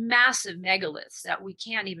massive megaliths that we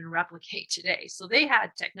can't even replicate today. So they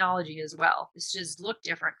had technology as well. This just looked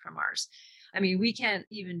different from ours. I mean, we can't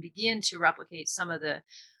even begin to replicate some of the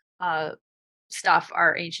stuff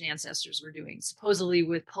our ancient ancestors were doing, supposedly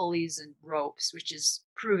with pulleys and ropes, which is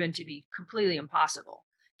proven to be completely impossible.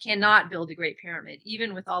 Cannot build a Great Pyramid,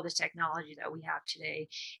 even with all the technology that we have today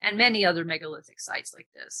and many other megalithic sites like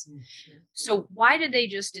this. Mm-hmm. So why did they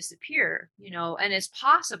just disappear? And it's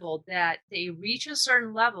possible that they reach a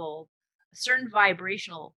certain level, a certain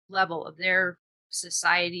vibrational level of their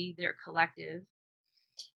society, their collective,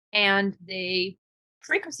 and they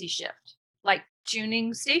frequency shift, like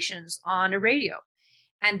tuning stations on a radio,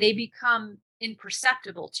 and they become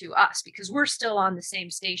imperceptible to us because we're still on the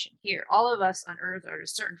same station here. All of us on Earth are at a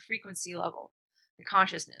certain frequency level, the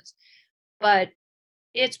consciousness. But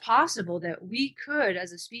it's possible that we could,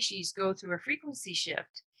 as a species, go through a frequency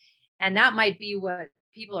shift. And that might be what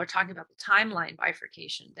people are talking about, the timeline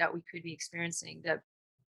bifurcation that we could be experiencing, that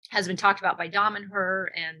has been talked about by Damenher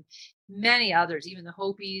and many others. Even the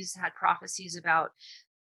Hopis had prophecies about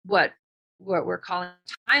what we're calling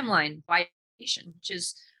timeline bifurcation, which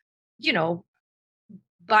is,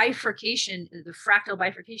 bifurcation, the fractal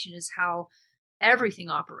bifurcation is how everything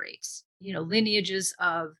operates. Lineages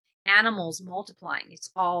of animals multiplying.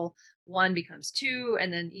 It's all one becomes two,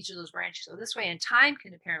 and then each of those branches go this way, and time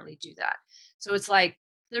can apparently do that. So it's like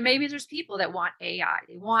there's people that want AI.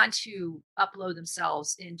 They want to upload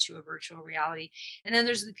themselves into a virtual reality. And then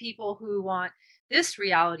there's the people who want this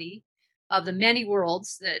reality of the many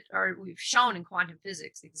worlds that we've shown in quantum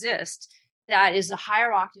physics exist. That is a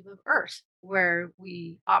higher octave of Earth, where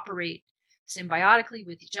we operate symbiotically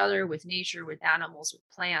with each other, with nature, with animals, with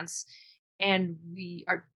plants, and we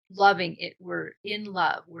are loving it. We're in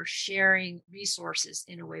love. We're sharing resources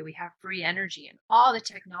in a way. We have free energy, and all the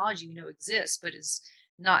technology we know exists, but has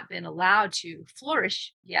not been allowed to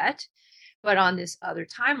flourish yet. But on this other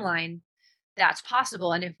timeline, that's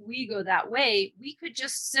possible. And if we go that way, we could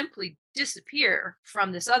just simply disappear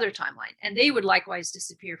from this other timeline, and they would likewise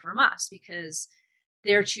disappear from us because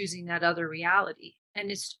they're choosing that other reality.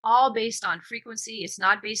 And it's all based on frequency. It's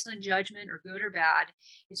not based on judgment or good or bad.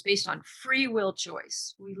 It's based on free will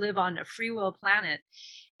choice. We live on a free will planet,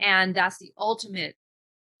 and that's the ultimate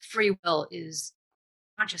free will, is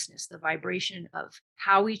consciousness, the vibration of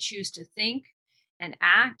how we choose to think and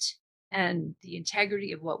act, and the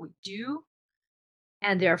integrity of what we do,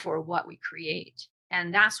 and therefore what we create.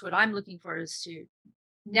 And that's what I'm looking for, is to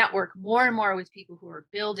network more and more with people who are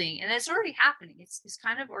building, and it's already happening. It's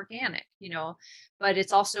kind of organic, but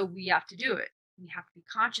it's also, we have to do it. We have to be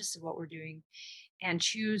conscious of what we're doing and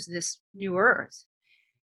choose this new Earth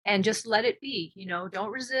and just let it be.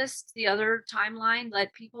 Don't resist the other timeline.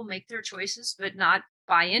 Let people make their choices, but not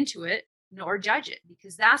buy into it nor judge it,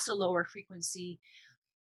 because that's a lower frequency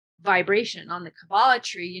vibration. On the Kabbalah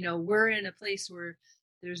tree, we're in a place where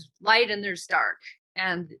there's light and there's dark,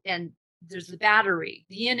 and there's the battery.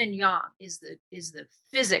 The yin and yang is the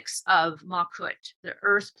physics of Malkut, the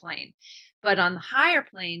earth plane. But on the higher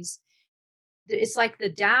planes, it's like the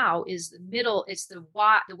Tao is the middle. It's the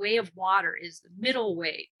way of water is the middle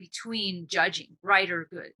way between judging right or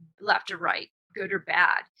good, left or right, good or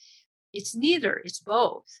bad. It's neither. It's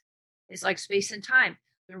both. It's like space and time.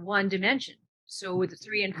 They're one dimension. So with the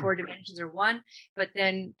 3 and 4 dimensions are one, but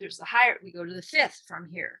then there's the higher. We go to the 5th from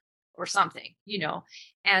here or something,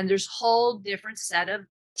 and there's a whole different set of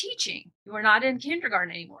teaching. We're not in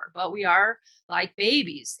kindergarten anymore, but we are like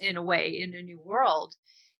babies in a way in a new world.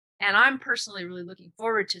 And I'm personally really looking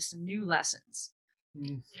forward to some new lessons,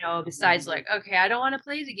 besides like, okay, I don't want to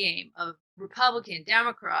play the game of Republican,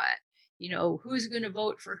 Democrat, who's going to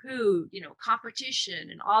vote for who,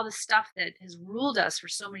 competition and all the stuff that has ruled us for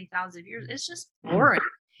so many thousands of years. It's just boring.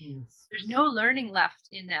 Yes. There's no learning left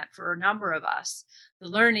in that for a number of us. The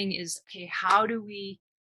learning is, okay, how do we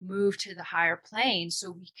move to the higher plane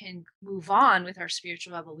so we can move on with our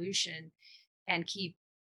spiritual evolution and keep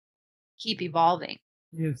evolving?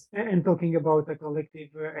 Yes, and talking about a collective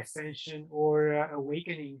ascension or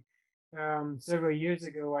awakening. Several years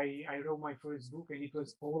ago, I wrote my first book, and it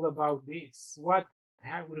was all about this. What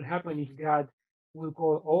will happen if God will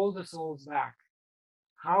call all the souls back?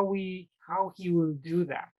 How he will do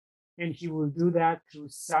that, and he will do that through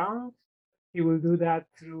sound. He will do that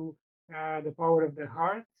through the power of the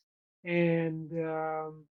heart and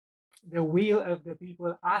the will of the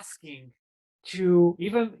people asking to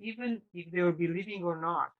even if they were believing or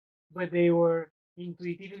not, but they were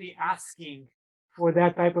intuitively asking for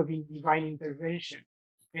that type of divine intervention,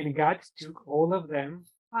 and God took all of them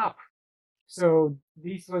up. So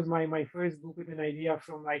this was my first book with an idea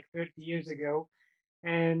from like 30 years ago,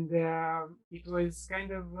 and it was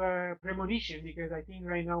kind of a premonition because I think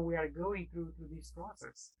right now we are going through this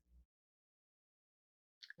process.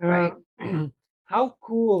 Right. How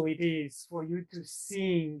cool it is for you to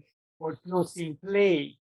sing or not sing,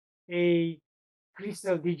 play a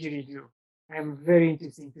crystal didgeridoo. I'm very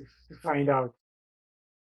interested to find out.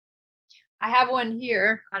 I have one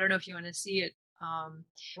here. I don't know if you want to see it.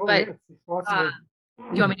 But yes, it's possible.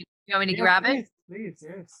 You want me to grab please, it? Please,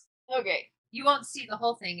 yes. Okay. You won't see the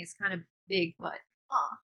whole thing. It's kind of big, but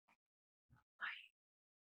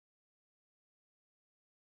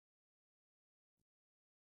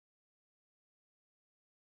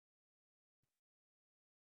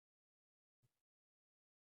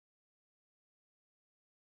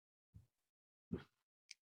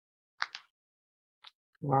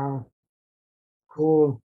Wow.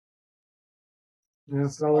 Cool. Yeah,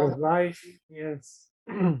 flower of life. Yes.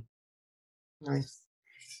 Nice.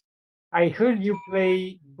 I heard you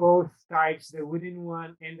play both types, the wooden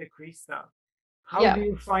one and the crystal. How do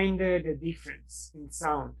you find the difference in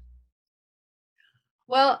sound?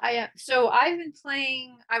 Well, I've been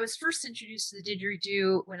playing. I was first introduced to the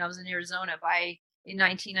didgeridoo when I was in Arizona in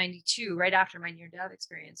 1992, right after my near-death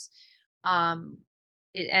experience.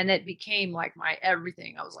 It became like my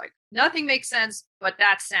everything. I was like, nothing makes sense but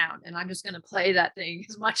that sound, and I'm just going to play that thing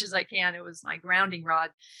as much as I can. It was my grounding rod.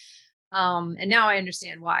 And now I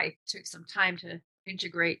understand why it took some time to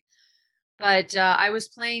integrate. But I was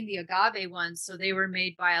playing the agave ones, so they were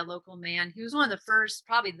made by a local man. He was one of the first,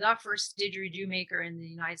 probably the first didgeridoo maker in the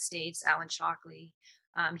United States, Alan Shockley.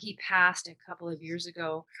 He passed a couple of years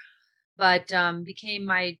ago, but became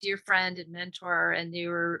my dear friend and mentor. And they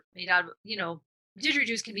were made out of,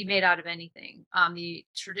 didgeridoos can be made out of anything. The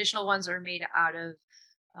traditional ones are made out of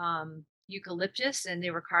eucalyptus, and they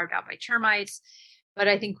were carved out by termites. But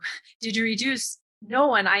I think didgeridoos, no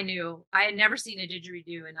one I knew, I had never seen a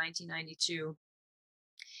didgeridoo in 1992.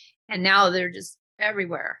 And now they're just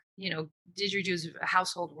everywhere. Didgeridoo is a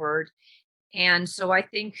household word. And so I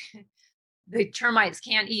think the termites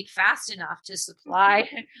can't eat fast enough to supply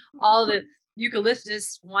all the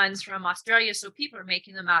eucalyptus ones from Australia. So people are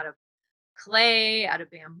making them out of clay, out of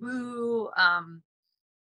bamboo,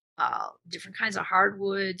 different kinds of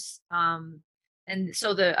hardwoods. And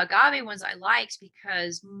so the agave ones I liked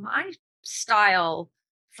because my style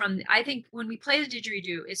I think when we play the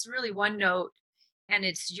didgeridoo, it's really one note and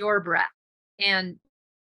it's your breath and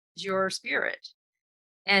your spirit.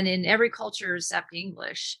 And in every culture except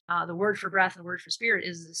English, the word for breath and the word for spirit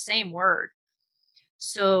is the same word.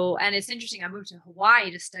 So, and it's interesting, I moved to Hawaii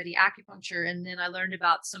to study acupuncture, and then I learned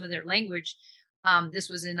about some of their language. This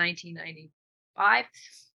was in 1995.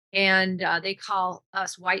 And they call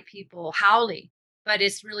us white people haole, but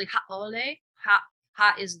it's really haole.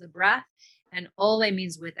 Ha is the breath, and ole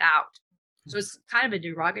means without. So it's kind of a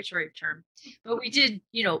derogatory term. But we did,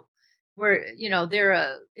 they're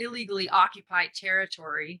a illegally occupied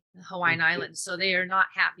territory, the Hawaiian Islands. So they are not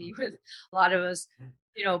happy with a lot of us,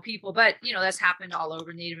 people. But, that's happened all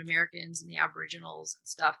over, Native Americans and the Aboriginals and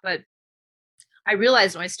stuff. But I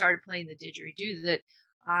realized when I started playing the didgeridoo that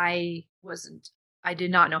I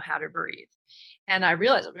did not know how to breathe. And I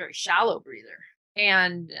realized I'm a very shallow breather.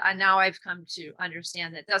 And now I've come to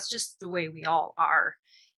understand that that's just the way we all are.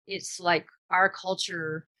 It's like our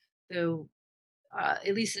culture, though,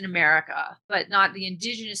 at least in America, but not the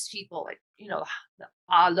indigenous people, like, the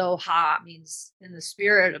aloha means in the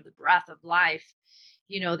spirit of the breath of life,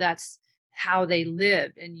 that's how they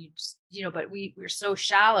live. And but we're so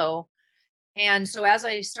shallow. And so as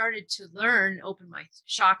I started to open my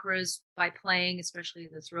chakras by playing, especially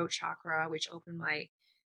the throat chakra, which opened my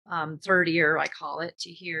third ear, I call it, to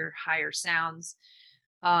hear higher sounds.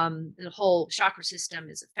 The whole chakra system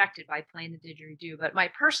is affected by playing the didgeridoo. But my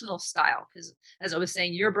personal style, because as I was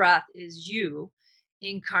saying, your breath is you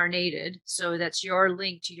incarnated. So that's your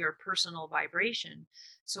link to your personal vibration.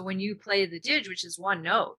 So when you play the didge, which is one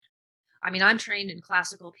note, I mean, I'm trained in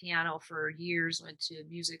classical piano for years, went to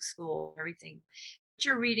music school, everything. But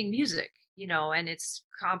you're reading music, and it's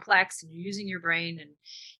complex and you're using your brain and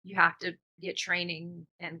you have to get training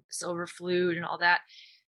and silver flute and all that.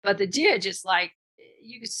 But the didge is like,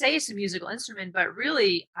 you could say it's a musical instrument, but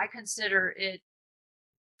really I consider it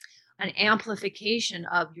an amplification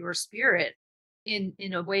of your spirit in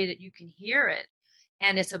a way that you can hear it.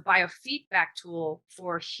 And it's a biofeedback tool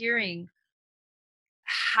for hearing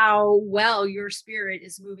how well your spirit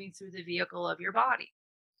is moving through the vehicle of your body.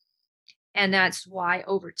 And that's why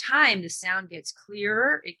over time, the sound gets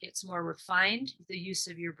clearer, it gets more refined, the use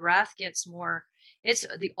of your breath gets more. It's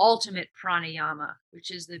the ultimate pranayama, which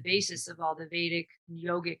is the basis of all the Vedic and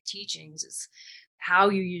yogic teachings. Is how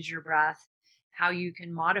you use your breath, how you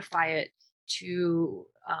can modify it to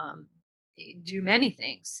do many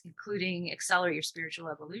things, including accelerate your spiritual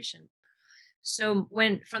evolution. So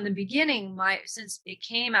from the beginning, since it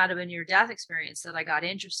came out of a near-death experience that I got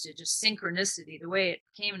interested, just synchronicity, the way it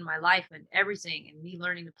came in my life and everything, and me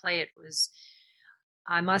learning to play it was,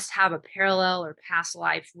 I must have a parallel or past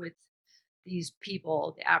life with these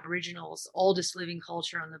people, the Aboriginals, oldest living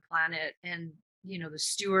culture on the planet, and the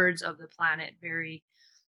stewards of the planet, very,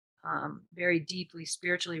 very deeply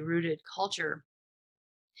spiritually rooted culture.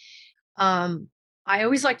 I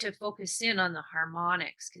always like to focus in on the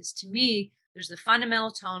harmonics, because to me, there's the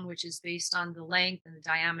fundamental tone, which is based on the length and the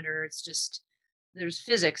diameter. It's just, there's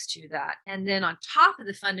physics to that. And then on top of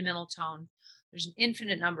the fundamental tone, there's an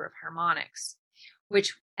infinite number of harmonics,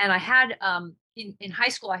 and I had, in high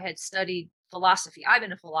school, I had studied philosophy. I've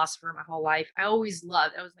been a philosopher my whole life. I always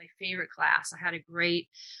loved, that was my favorite class. I had a great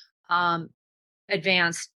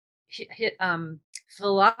advanced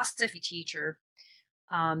philosophy teacher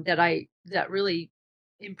that really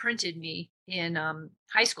imprinted me in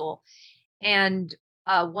high school. And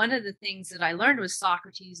one of the things that I learned was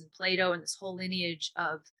Socrates and Plato and this whole lineage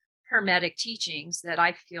of Hermetic teachings that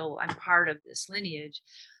I feel I'm part of this lineage.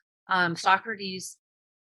 Socrates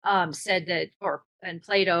said that, and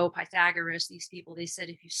Plato, Pythagoras, these people, they said,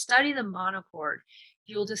 if you study the monochord,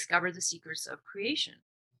 you'll discover the secrets of creation.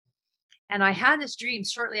 And I had this dream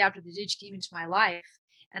shortly after the didge came into my life,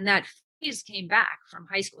 and that phase came back from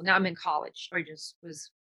high school. Now I'm in college, or just was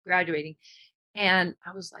graduating. And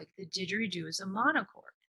I was like, the didgeridoo is a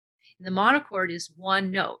monochord. And the monochord is one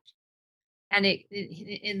note. And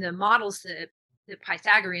in the models that the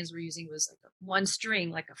Pythagoreans were using was like one string,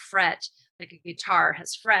 like a fret, like a guitar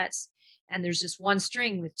has frets. And there's just one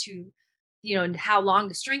string with two, and how long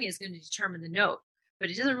the string is going to determine the note. But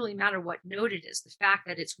it doesn't really matter what note it is. The fact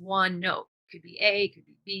that it's one note, could be A, could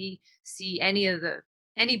be B, C, any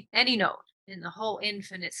note in the whole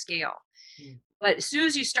infinite scale. Mm. But as soon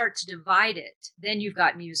as you start to divide it, then you've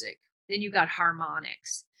got music, then you've got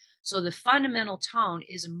harmonics. So the fundamental tone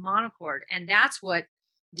is a monochord, and that's what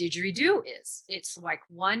didgeridoo is. It's like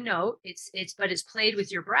one note. But it's played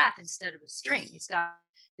with your breath instead of a string. It's got,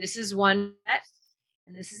 this is one fret,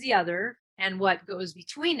 and this is the other, and what goes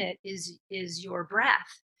between it is your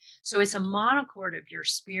breath. So it's a monochord of your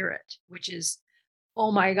spirit, which is,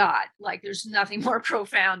 oh my God, like there's nothing more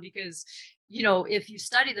profound, because if you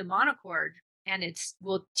study the monochord, and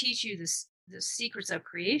will teach you the secrets of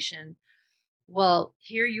creation. Well,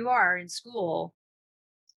 here you are in school,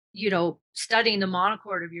 studying the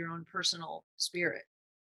monochord of your own personal spirit,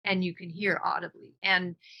 and you can hear audibly.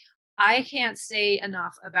 And I can't say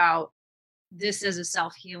enough about this as a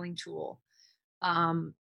self-healing tool.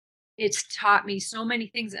 It's taught me so many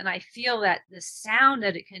things, and I feel that the sound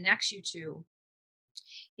that it connects you to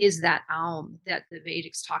is that aum that the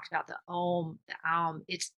Vedics talked about, the aum.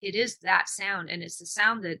 It is that sound, and it's the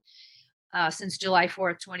sound that since July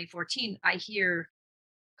 4th, 2014, I hear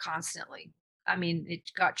constantly. I mean, it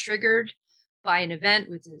got triggered by an event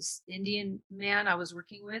with this Indian man I was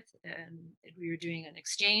working with, and we were doing an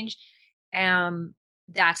exchange.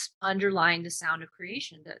 That's underlying the sound of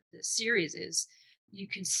creation that the series is. You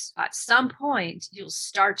can, at some point, you'll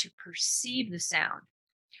start to perceive the sound,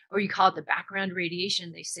 or you call it the background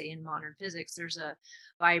radiation, they say in modern physics. There's a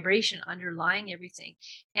vibration underlying everything.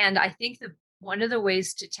 And I think one of the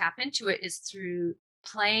ways to tap into it is through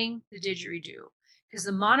playing the didgeridoo, because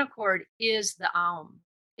the monochord is the aum.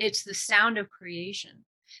 It's the sound of creation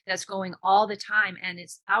that's going all the time. And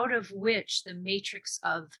it's out of which the matrix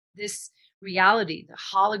of this reality, the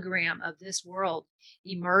hologram of this world,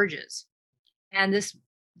 emerges. And this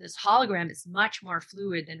hologram is much more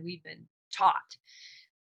fluid than we've been taught.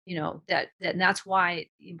 And that's why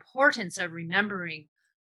the importance of remembering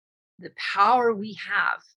the power we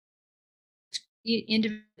have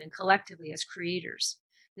individually and collectively as creators.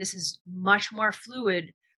 This is much more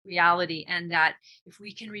fluid reality, and that if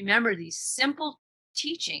we can remember these simple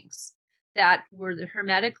teachings that were the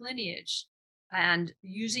Hermetic lineage, and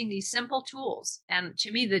using these simple tools, and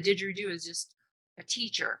to me the didgeridoo is just a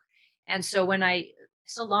teacher. And so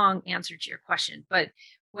it's a long answer to your question, but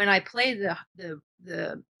when I play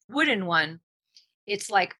the wooden one, it's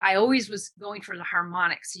like I always was going for the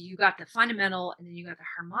harmonics. So you got the fundamental, and then you got the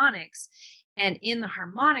harmonics. And in the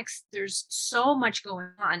harmonics, there's so much going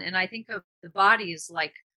on. And I think of the body as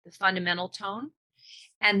like the fundamental tone.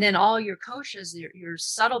 And then all your koshas, your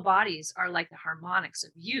subtle bodies, are like the harmonics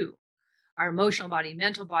of you, our emotional body,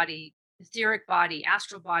 mental body, etheric body,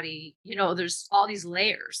 astral body. There's all these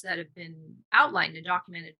layers that have been outlined and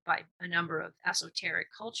documented by a number of esoteric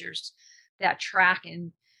cultures that track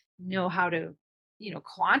and know how to,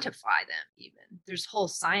 quantify them. Even there's whole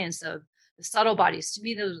science of the subtle bodies. To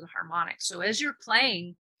me, those are the harmonics. So as you're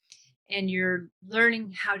playing and you're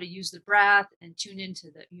learning how to use the breath and tune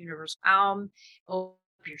into the universal aum, open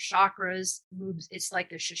up your chakras, moves. It's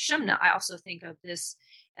like the Sushumna. I also think of this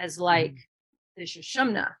as like the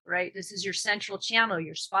Sushumna, right? This is your central channel,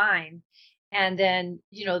 your spine. And then,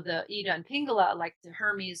 the Ida and Pingala, like the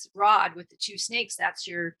Hermes rod with the two snakes, that's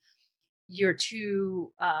your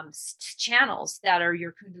two channels that are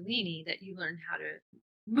your Kundalini, that you learn how to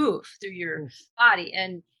move through your body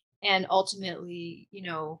and ultimately,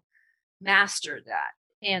 master that.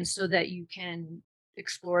 And so that you can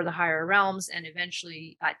explore the higher realms, and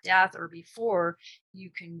eventually at death or before, you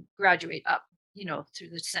can graduate up, through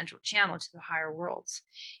the central channel to the higher worlds.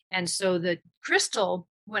 And so the crystal,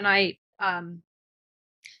 when I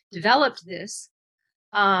developed this,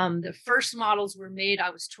 the first models were made.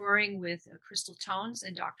 I was touring with Crystal Tones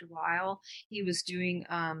and Dr. Weil. He was doing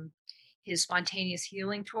his spontaneous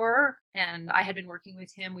healing tour, and I had been working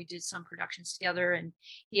with him. We did some productions together, and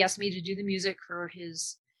he asked me to do the music for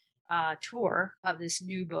his tour of this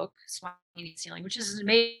new book, Spontaneous Healing, which is an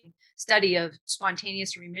amazing study of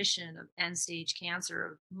spontaneous remission of end-stage cancer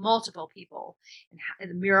of multiple people,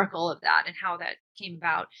 and the miracle of that and how that came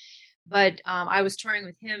about. But I was touring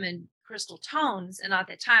with him and Crystal Tones, and at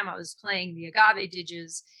that time I was playing the agave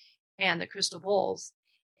didges and the crystal bowls.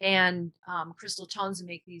 And Crystal Tones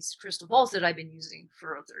make these crystal bowls that I've been using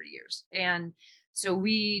for 30 years. And so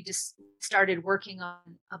we just started working on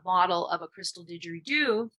a model of a crystal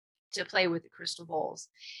didgeridoo to play with the crystal bowls.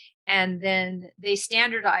 And then they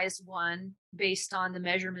standardized one based on the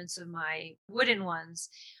measurements of my wooden ones.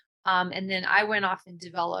 And then I went off and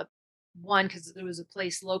developed one, because there was a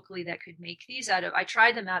place locally that could make these I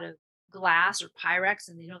tried them out of glass or Pyrex,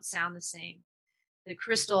 and they don't sound the same. The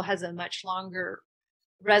crystal has a much longer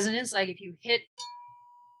resonance. Like if you hit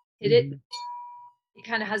it, it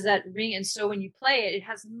kind of has that ring. And so when you play it, it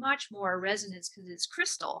has much more resonance because it's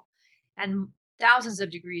crystal and thousands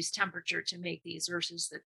of degrees temperature to make these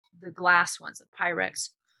versus the glass ones, the Pyrex.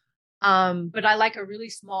 But I like a really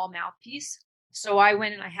small mouthpiece. So I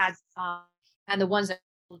went and I had, and the ones that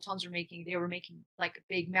Tones were making, they were making like a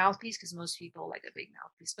big mouthpiece, because most people like a big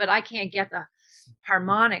mouthpiece, but I can't get the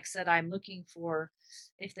harmonics that I'm looking for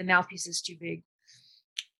if the mouthpiece is too big.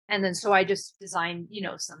 And then so I just designed,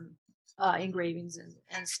 some engravings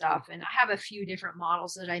and stuff, and I have a few different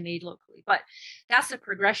models that I made locally, but that's the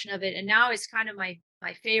progression of it. And now it's kind of my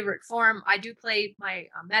favorite form. I do play my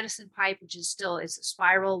medicine pipe, which is it's a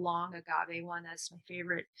spiral long agave one. That's my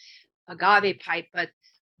favorite agave pipe, but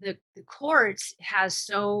the quartz has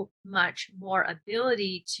so much more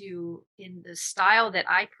ability to, in the style that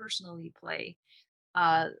I personally play,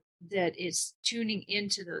 that is tuning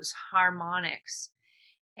into those harmonics.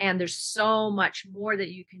 And there's so much more that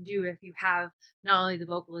you can do if you have not only the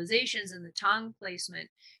vocalizations and the tongue placement,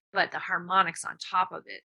 but the harmonics on top of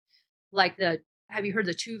it. Like have you heard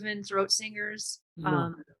the Tuvan throat singers?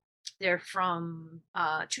 No. they're from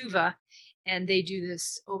Tuva, and they do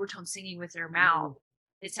this overtone singing with their mouth.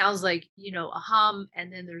 It sounds like, you know, a hum,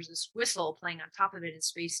 and then there's this whistle playing on top of it.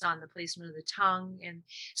 It's based on the placement of the tongue. And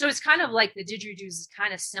so it's kind of like the didgeridoos is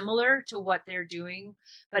kind of similar to what they're doing,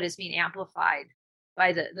 but it's being amplified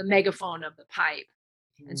by the megaphone of the pipe.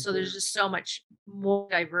 And so there's just so much more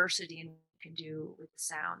diversity in what you can do with the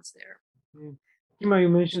sounds there. Kimba, you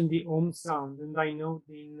mentioned the Om sound, and I know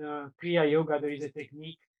in Kriya Yoga there is a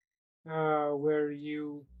technique where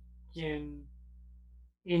you can,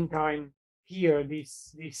 in time, hear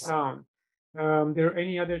this sound. There are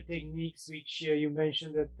any other techniques which you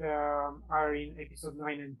mentioned that are in episode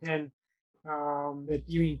 9 and 10 that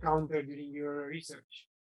you encountered during your research?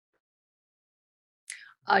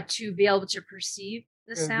 To be able to perceive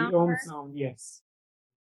the sound? The Om sound, yes.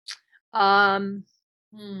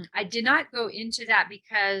 I did not go into that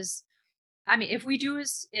because, I mean, if we do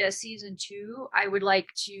a season 2, I would like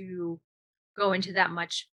to go into that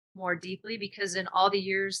much more deeply, because in all the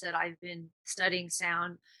years that I've been studying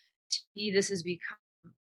sound, to me, this has become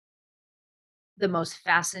the most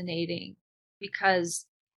fascinating, because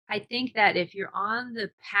I think that if you're on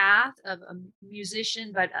the path of a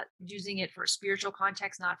musician, but using it for spiritual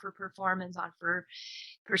context, not for performance, not for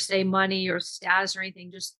per se money or status or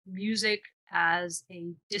anything, just music as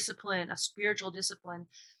a discipline, a spiritual discipline,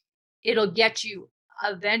 it'll get you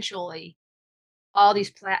eventually. All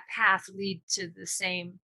these paths lead to the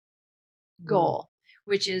same goal,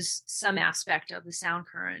 which is some aspect of the sound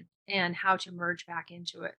current and how to merge back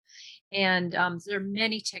into it. And there are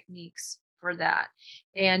many techniques for that.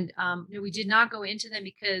 And we did not go into them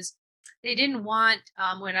because they didn't want,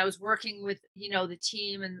 when I was working with, you know, the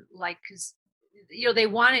team, and like, because, you know, they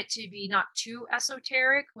want it to be not too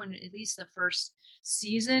esoteric when at least the first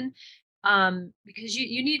season, because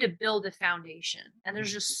you need to build a foundation, and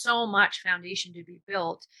there's just so much foundation to be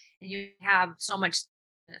built, and you have so much,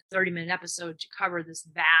 a 30-minute episode to cover this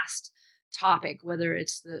vast topic, whether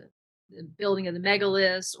it's the building of the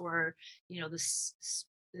megaliths, or, you know,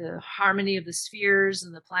 the harmony of the spheres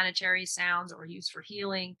and the planetary sounds, or used for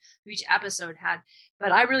healing. Each episode had,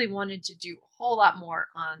 but I really wanted to do a whole lot more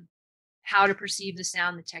on how to perceive the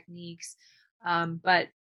sound, the techniques, but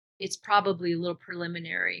it's probably a little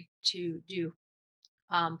preliminary to do.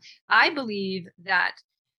 I believe that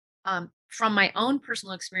from my own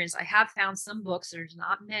personal experience, I have found some books, there's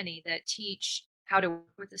not many, that teach how to work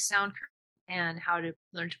with the sound and how to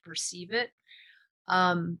learn to perceive it.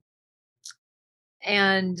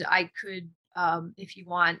 And I could, if you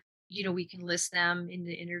want, you know, we can list them in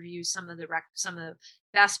the interview, some of the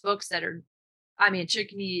best books that are, I mean, it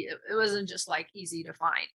took me, it wasn't just like easy to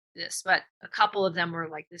find this, but a couple of them were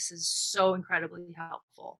like, this is so incredibly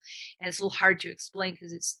helpful. And it's a little hard to explain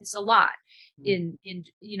because it's a lot in,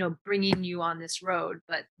 you know, bringing you on this road.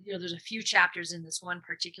 But, you know, there's a few chapters in this one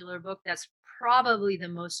particular book that's probably the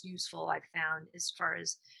most useful I've found as far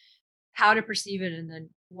as how to perceive it and then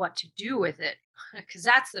what to do with it. Because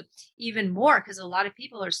that's even more, because a lot of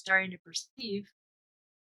people are starting to perceive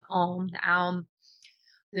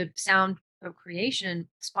the sound of creation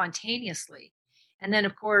spontaneously. And then,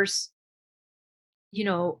 of course, you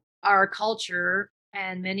know, our culture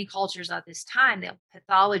and many cultures at this time, they'll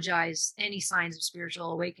pathologize any signs of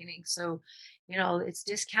spiritual awakening. So, you know, it's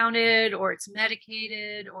discounted, or it's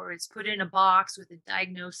medicated, or it's put in a box with a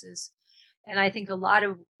diagnosis. And I think a lot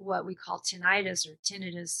of what we call tinnitus or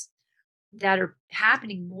tinnitus that are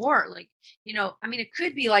happening more, like, you know, I mean, it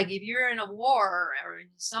could be like if you're in a war or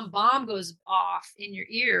some bomb goes off in your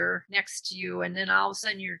ear next to you, and then all of a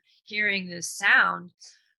sudden you're hearing this sound,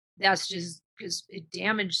 that's just because it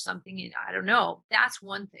damaged something. I don't know. That's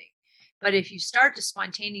one thing. But if you start to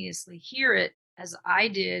spontaneously hear it, as I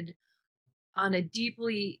did, on a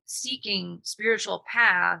deeply seeking spiritual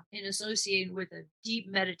path and associated with a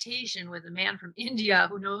deep meditation with a man from India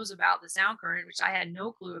who knows about the sound current, which I had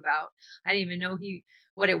no clue about. I didn't even know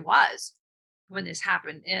what it was when this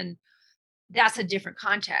happened. And that's a different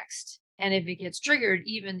context. And if it gets triggered,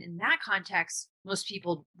 even in that context, most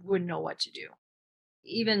people wouldn't know what to do.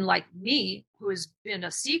 Even like me, who has been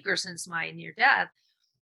a seeker since my near death,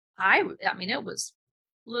 I mean, it was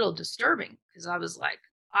a little disturbing, because I was like,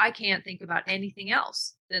 I can't think about anything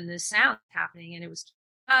else than this sound happening. And it was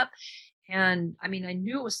up. And I mean, I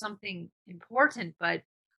knew it was something important, but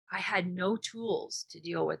I had no tools to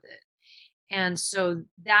deal with it. And so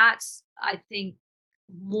that's, I think,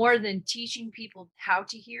 more than teaching people how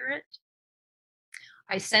to hear it,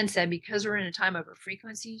 I sense that because we're in a time of a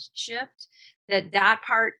frequency shift, that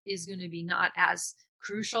part is going to be not as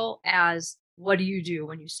crucial as what do you do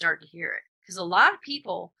when you start to hear it. Because a lot of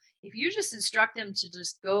people, if you just instruct them to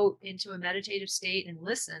just go into a meditative state and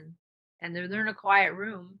listen, and they're in a quiet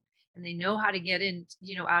room and they know how to get in,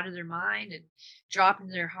 out of their mind and drop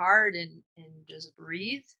into their heart and just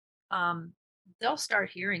breathe, they'll start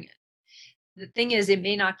hearing it. The thing is, it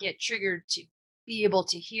may not get triggered to be able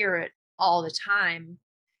to hear it all the time,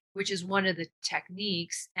 which is one of the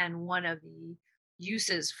techniques, and one of the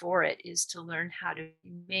uses for it is to learn how to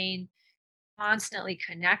remain constantly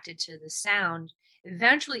connected to the sound,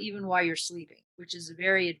 eventually even while you're sleeping, which is a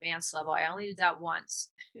very advanced level. I only did that once.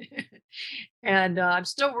 And I'm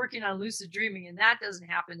still working on lucid dreaming, and that doesn't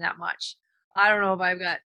happen that much. I don't know if I've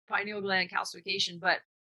got pineal gland calcification, but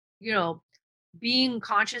being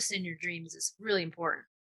conscious in your dreams is really important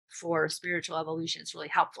for spiritual evolution. It's really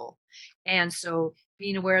helpful. And so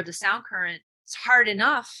being aware of the sound current, it's hard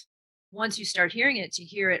enough once you start hearing it to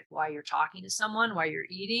hear it while you're talking to someone, while you're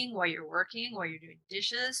eating, while you're working, while you're doing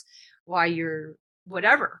dishes, while you're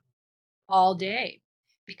whatever, all day.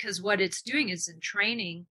 Because what it's doing is in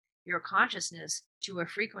training your consciousness to a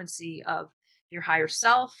frequency of your higher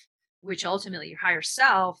self, which ultimately your higher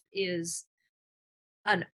self is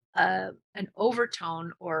an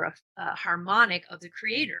overtone or a harmonic of the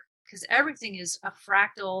creator, because everything is a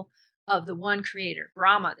fractal of the one creator.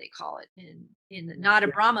 Brahma, they call it. In the Nada,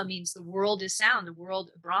 Brahma means the world is sound. The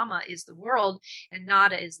world, Brahma, is the world, and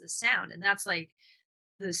Nada is the sound. And that's like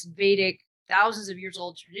this Vedic, thousands of years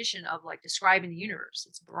old tradition of like describing the universe.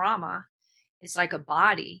 It's Brahma. It's like a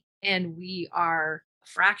body, and we are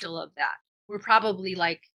a fractal of that. We're probably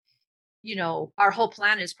like, our whole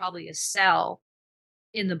planet is probably a cell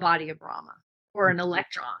in the body of Brahma, or an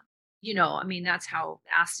electron. That's how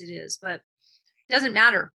vast it is, but it doesn't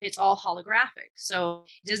matter. It's all holographic. So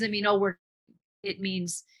it doesn't mean, it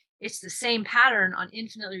means it's the same pattern on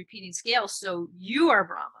infinitely repeating scale. So you are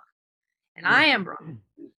Brahma and I am Brahma,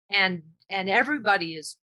 and everybody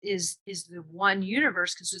is the one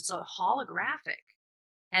universe, because it's a holographic.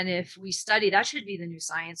 And if we study, that should be the new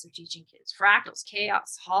science of teaching kids: fractals,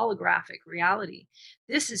 chaos, holographic reality.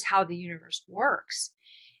 This is how the universe works.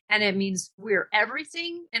 And it means we're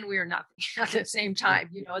everything and we're nothing at the same time.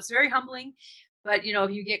 It's very humbling, but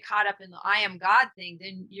if you get caught up in the I am God thing,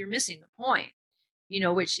 then you're missing the point,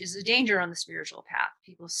 which is a danger on the spiritual path.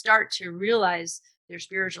 People start to realize their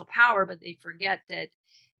spiritual power, but they forget that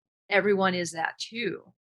everyone is that too.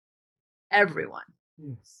 Everyone.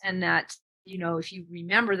 Yes. And that, if you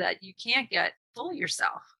remember that, you can't get full of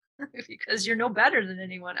yourself because you're no better than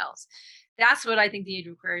anyone else. That's what I think the Age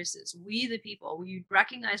of Aquarius is. We, the people, we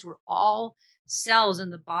recognize we're all cells in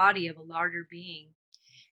the body of a larger being.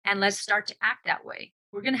 And let's start to act that way.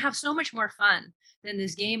 We're going to have so much more fun than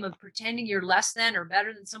this game of pretending you're less than or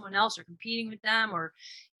better than someone else, or competing with them, or,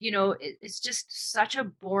 it's just such a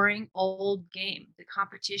boring old game, the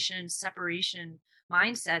competition, separation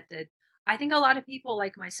mindset that I think a lot of people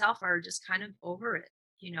like myself are just kind of over it,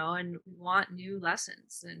 and we want new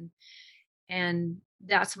lessons. And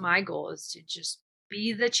that's my goal, is to just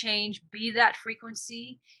be the change, be that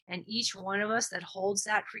frequency. And each one of us that holds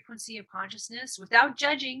that frequency of consciousness without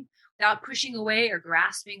judging, without pushing away or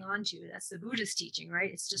grasping onto it. That's the Buddhist teaching,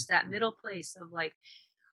 right? It's just that middle place of like,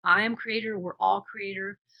 I am creator, we're all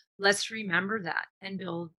creator. Let's remember that and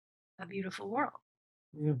build a beautiful world.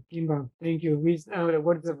 Yeah, Kimba, thank you.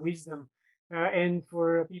 Words of wisdom. And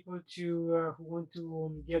for people who want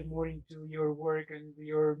to get more into your work and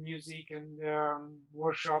your music and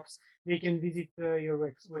workshops, they can visit your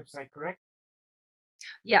website, correct?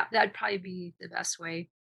 Yeah, that'd probably be the best way.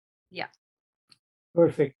 Yeah.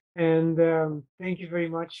 Perfect. And thank you very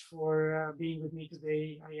much for being with me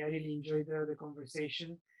today. I really enjoyed the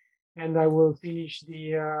conversation. And I will finish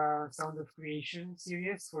the Sound of Creation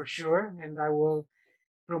series for sure. And I will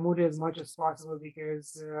promote it as much as possible,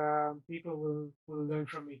 because people will learn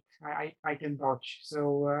from it. I can vouch.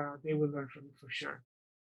 So they will learn from it for sure.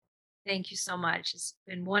 Thank you so much. It's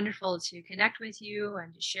been wonderful to connect with you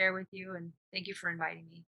and to share with you. And thank you for inviting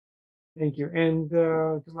me. Thank you. And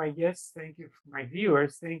to my guests, thank you. My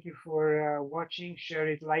viewers, thank you for watching. Share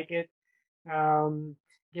it, like it.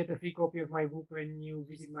 Get a free copy of my book when you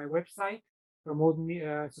visit my website. Promote me,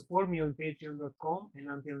 support me on patreon.com. And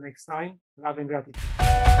until next time, love and gratitude.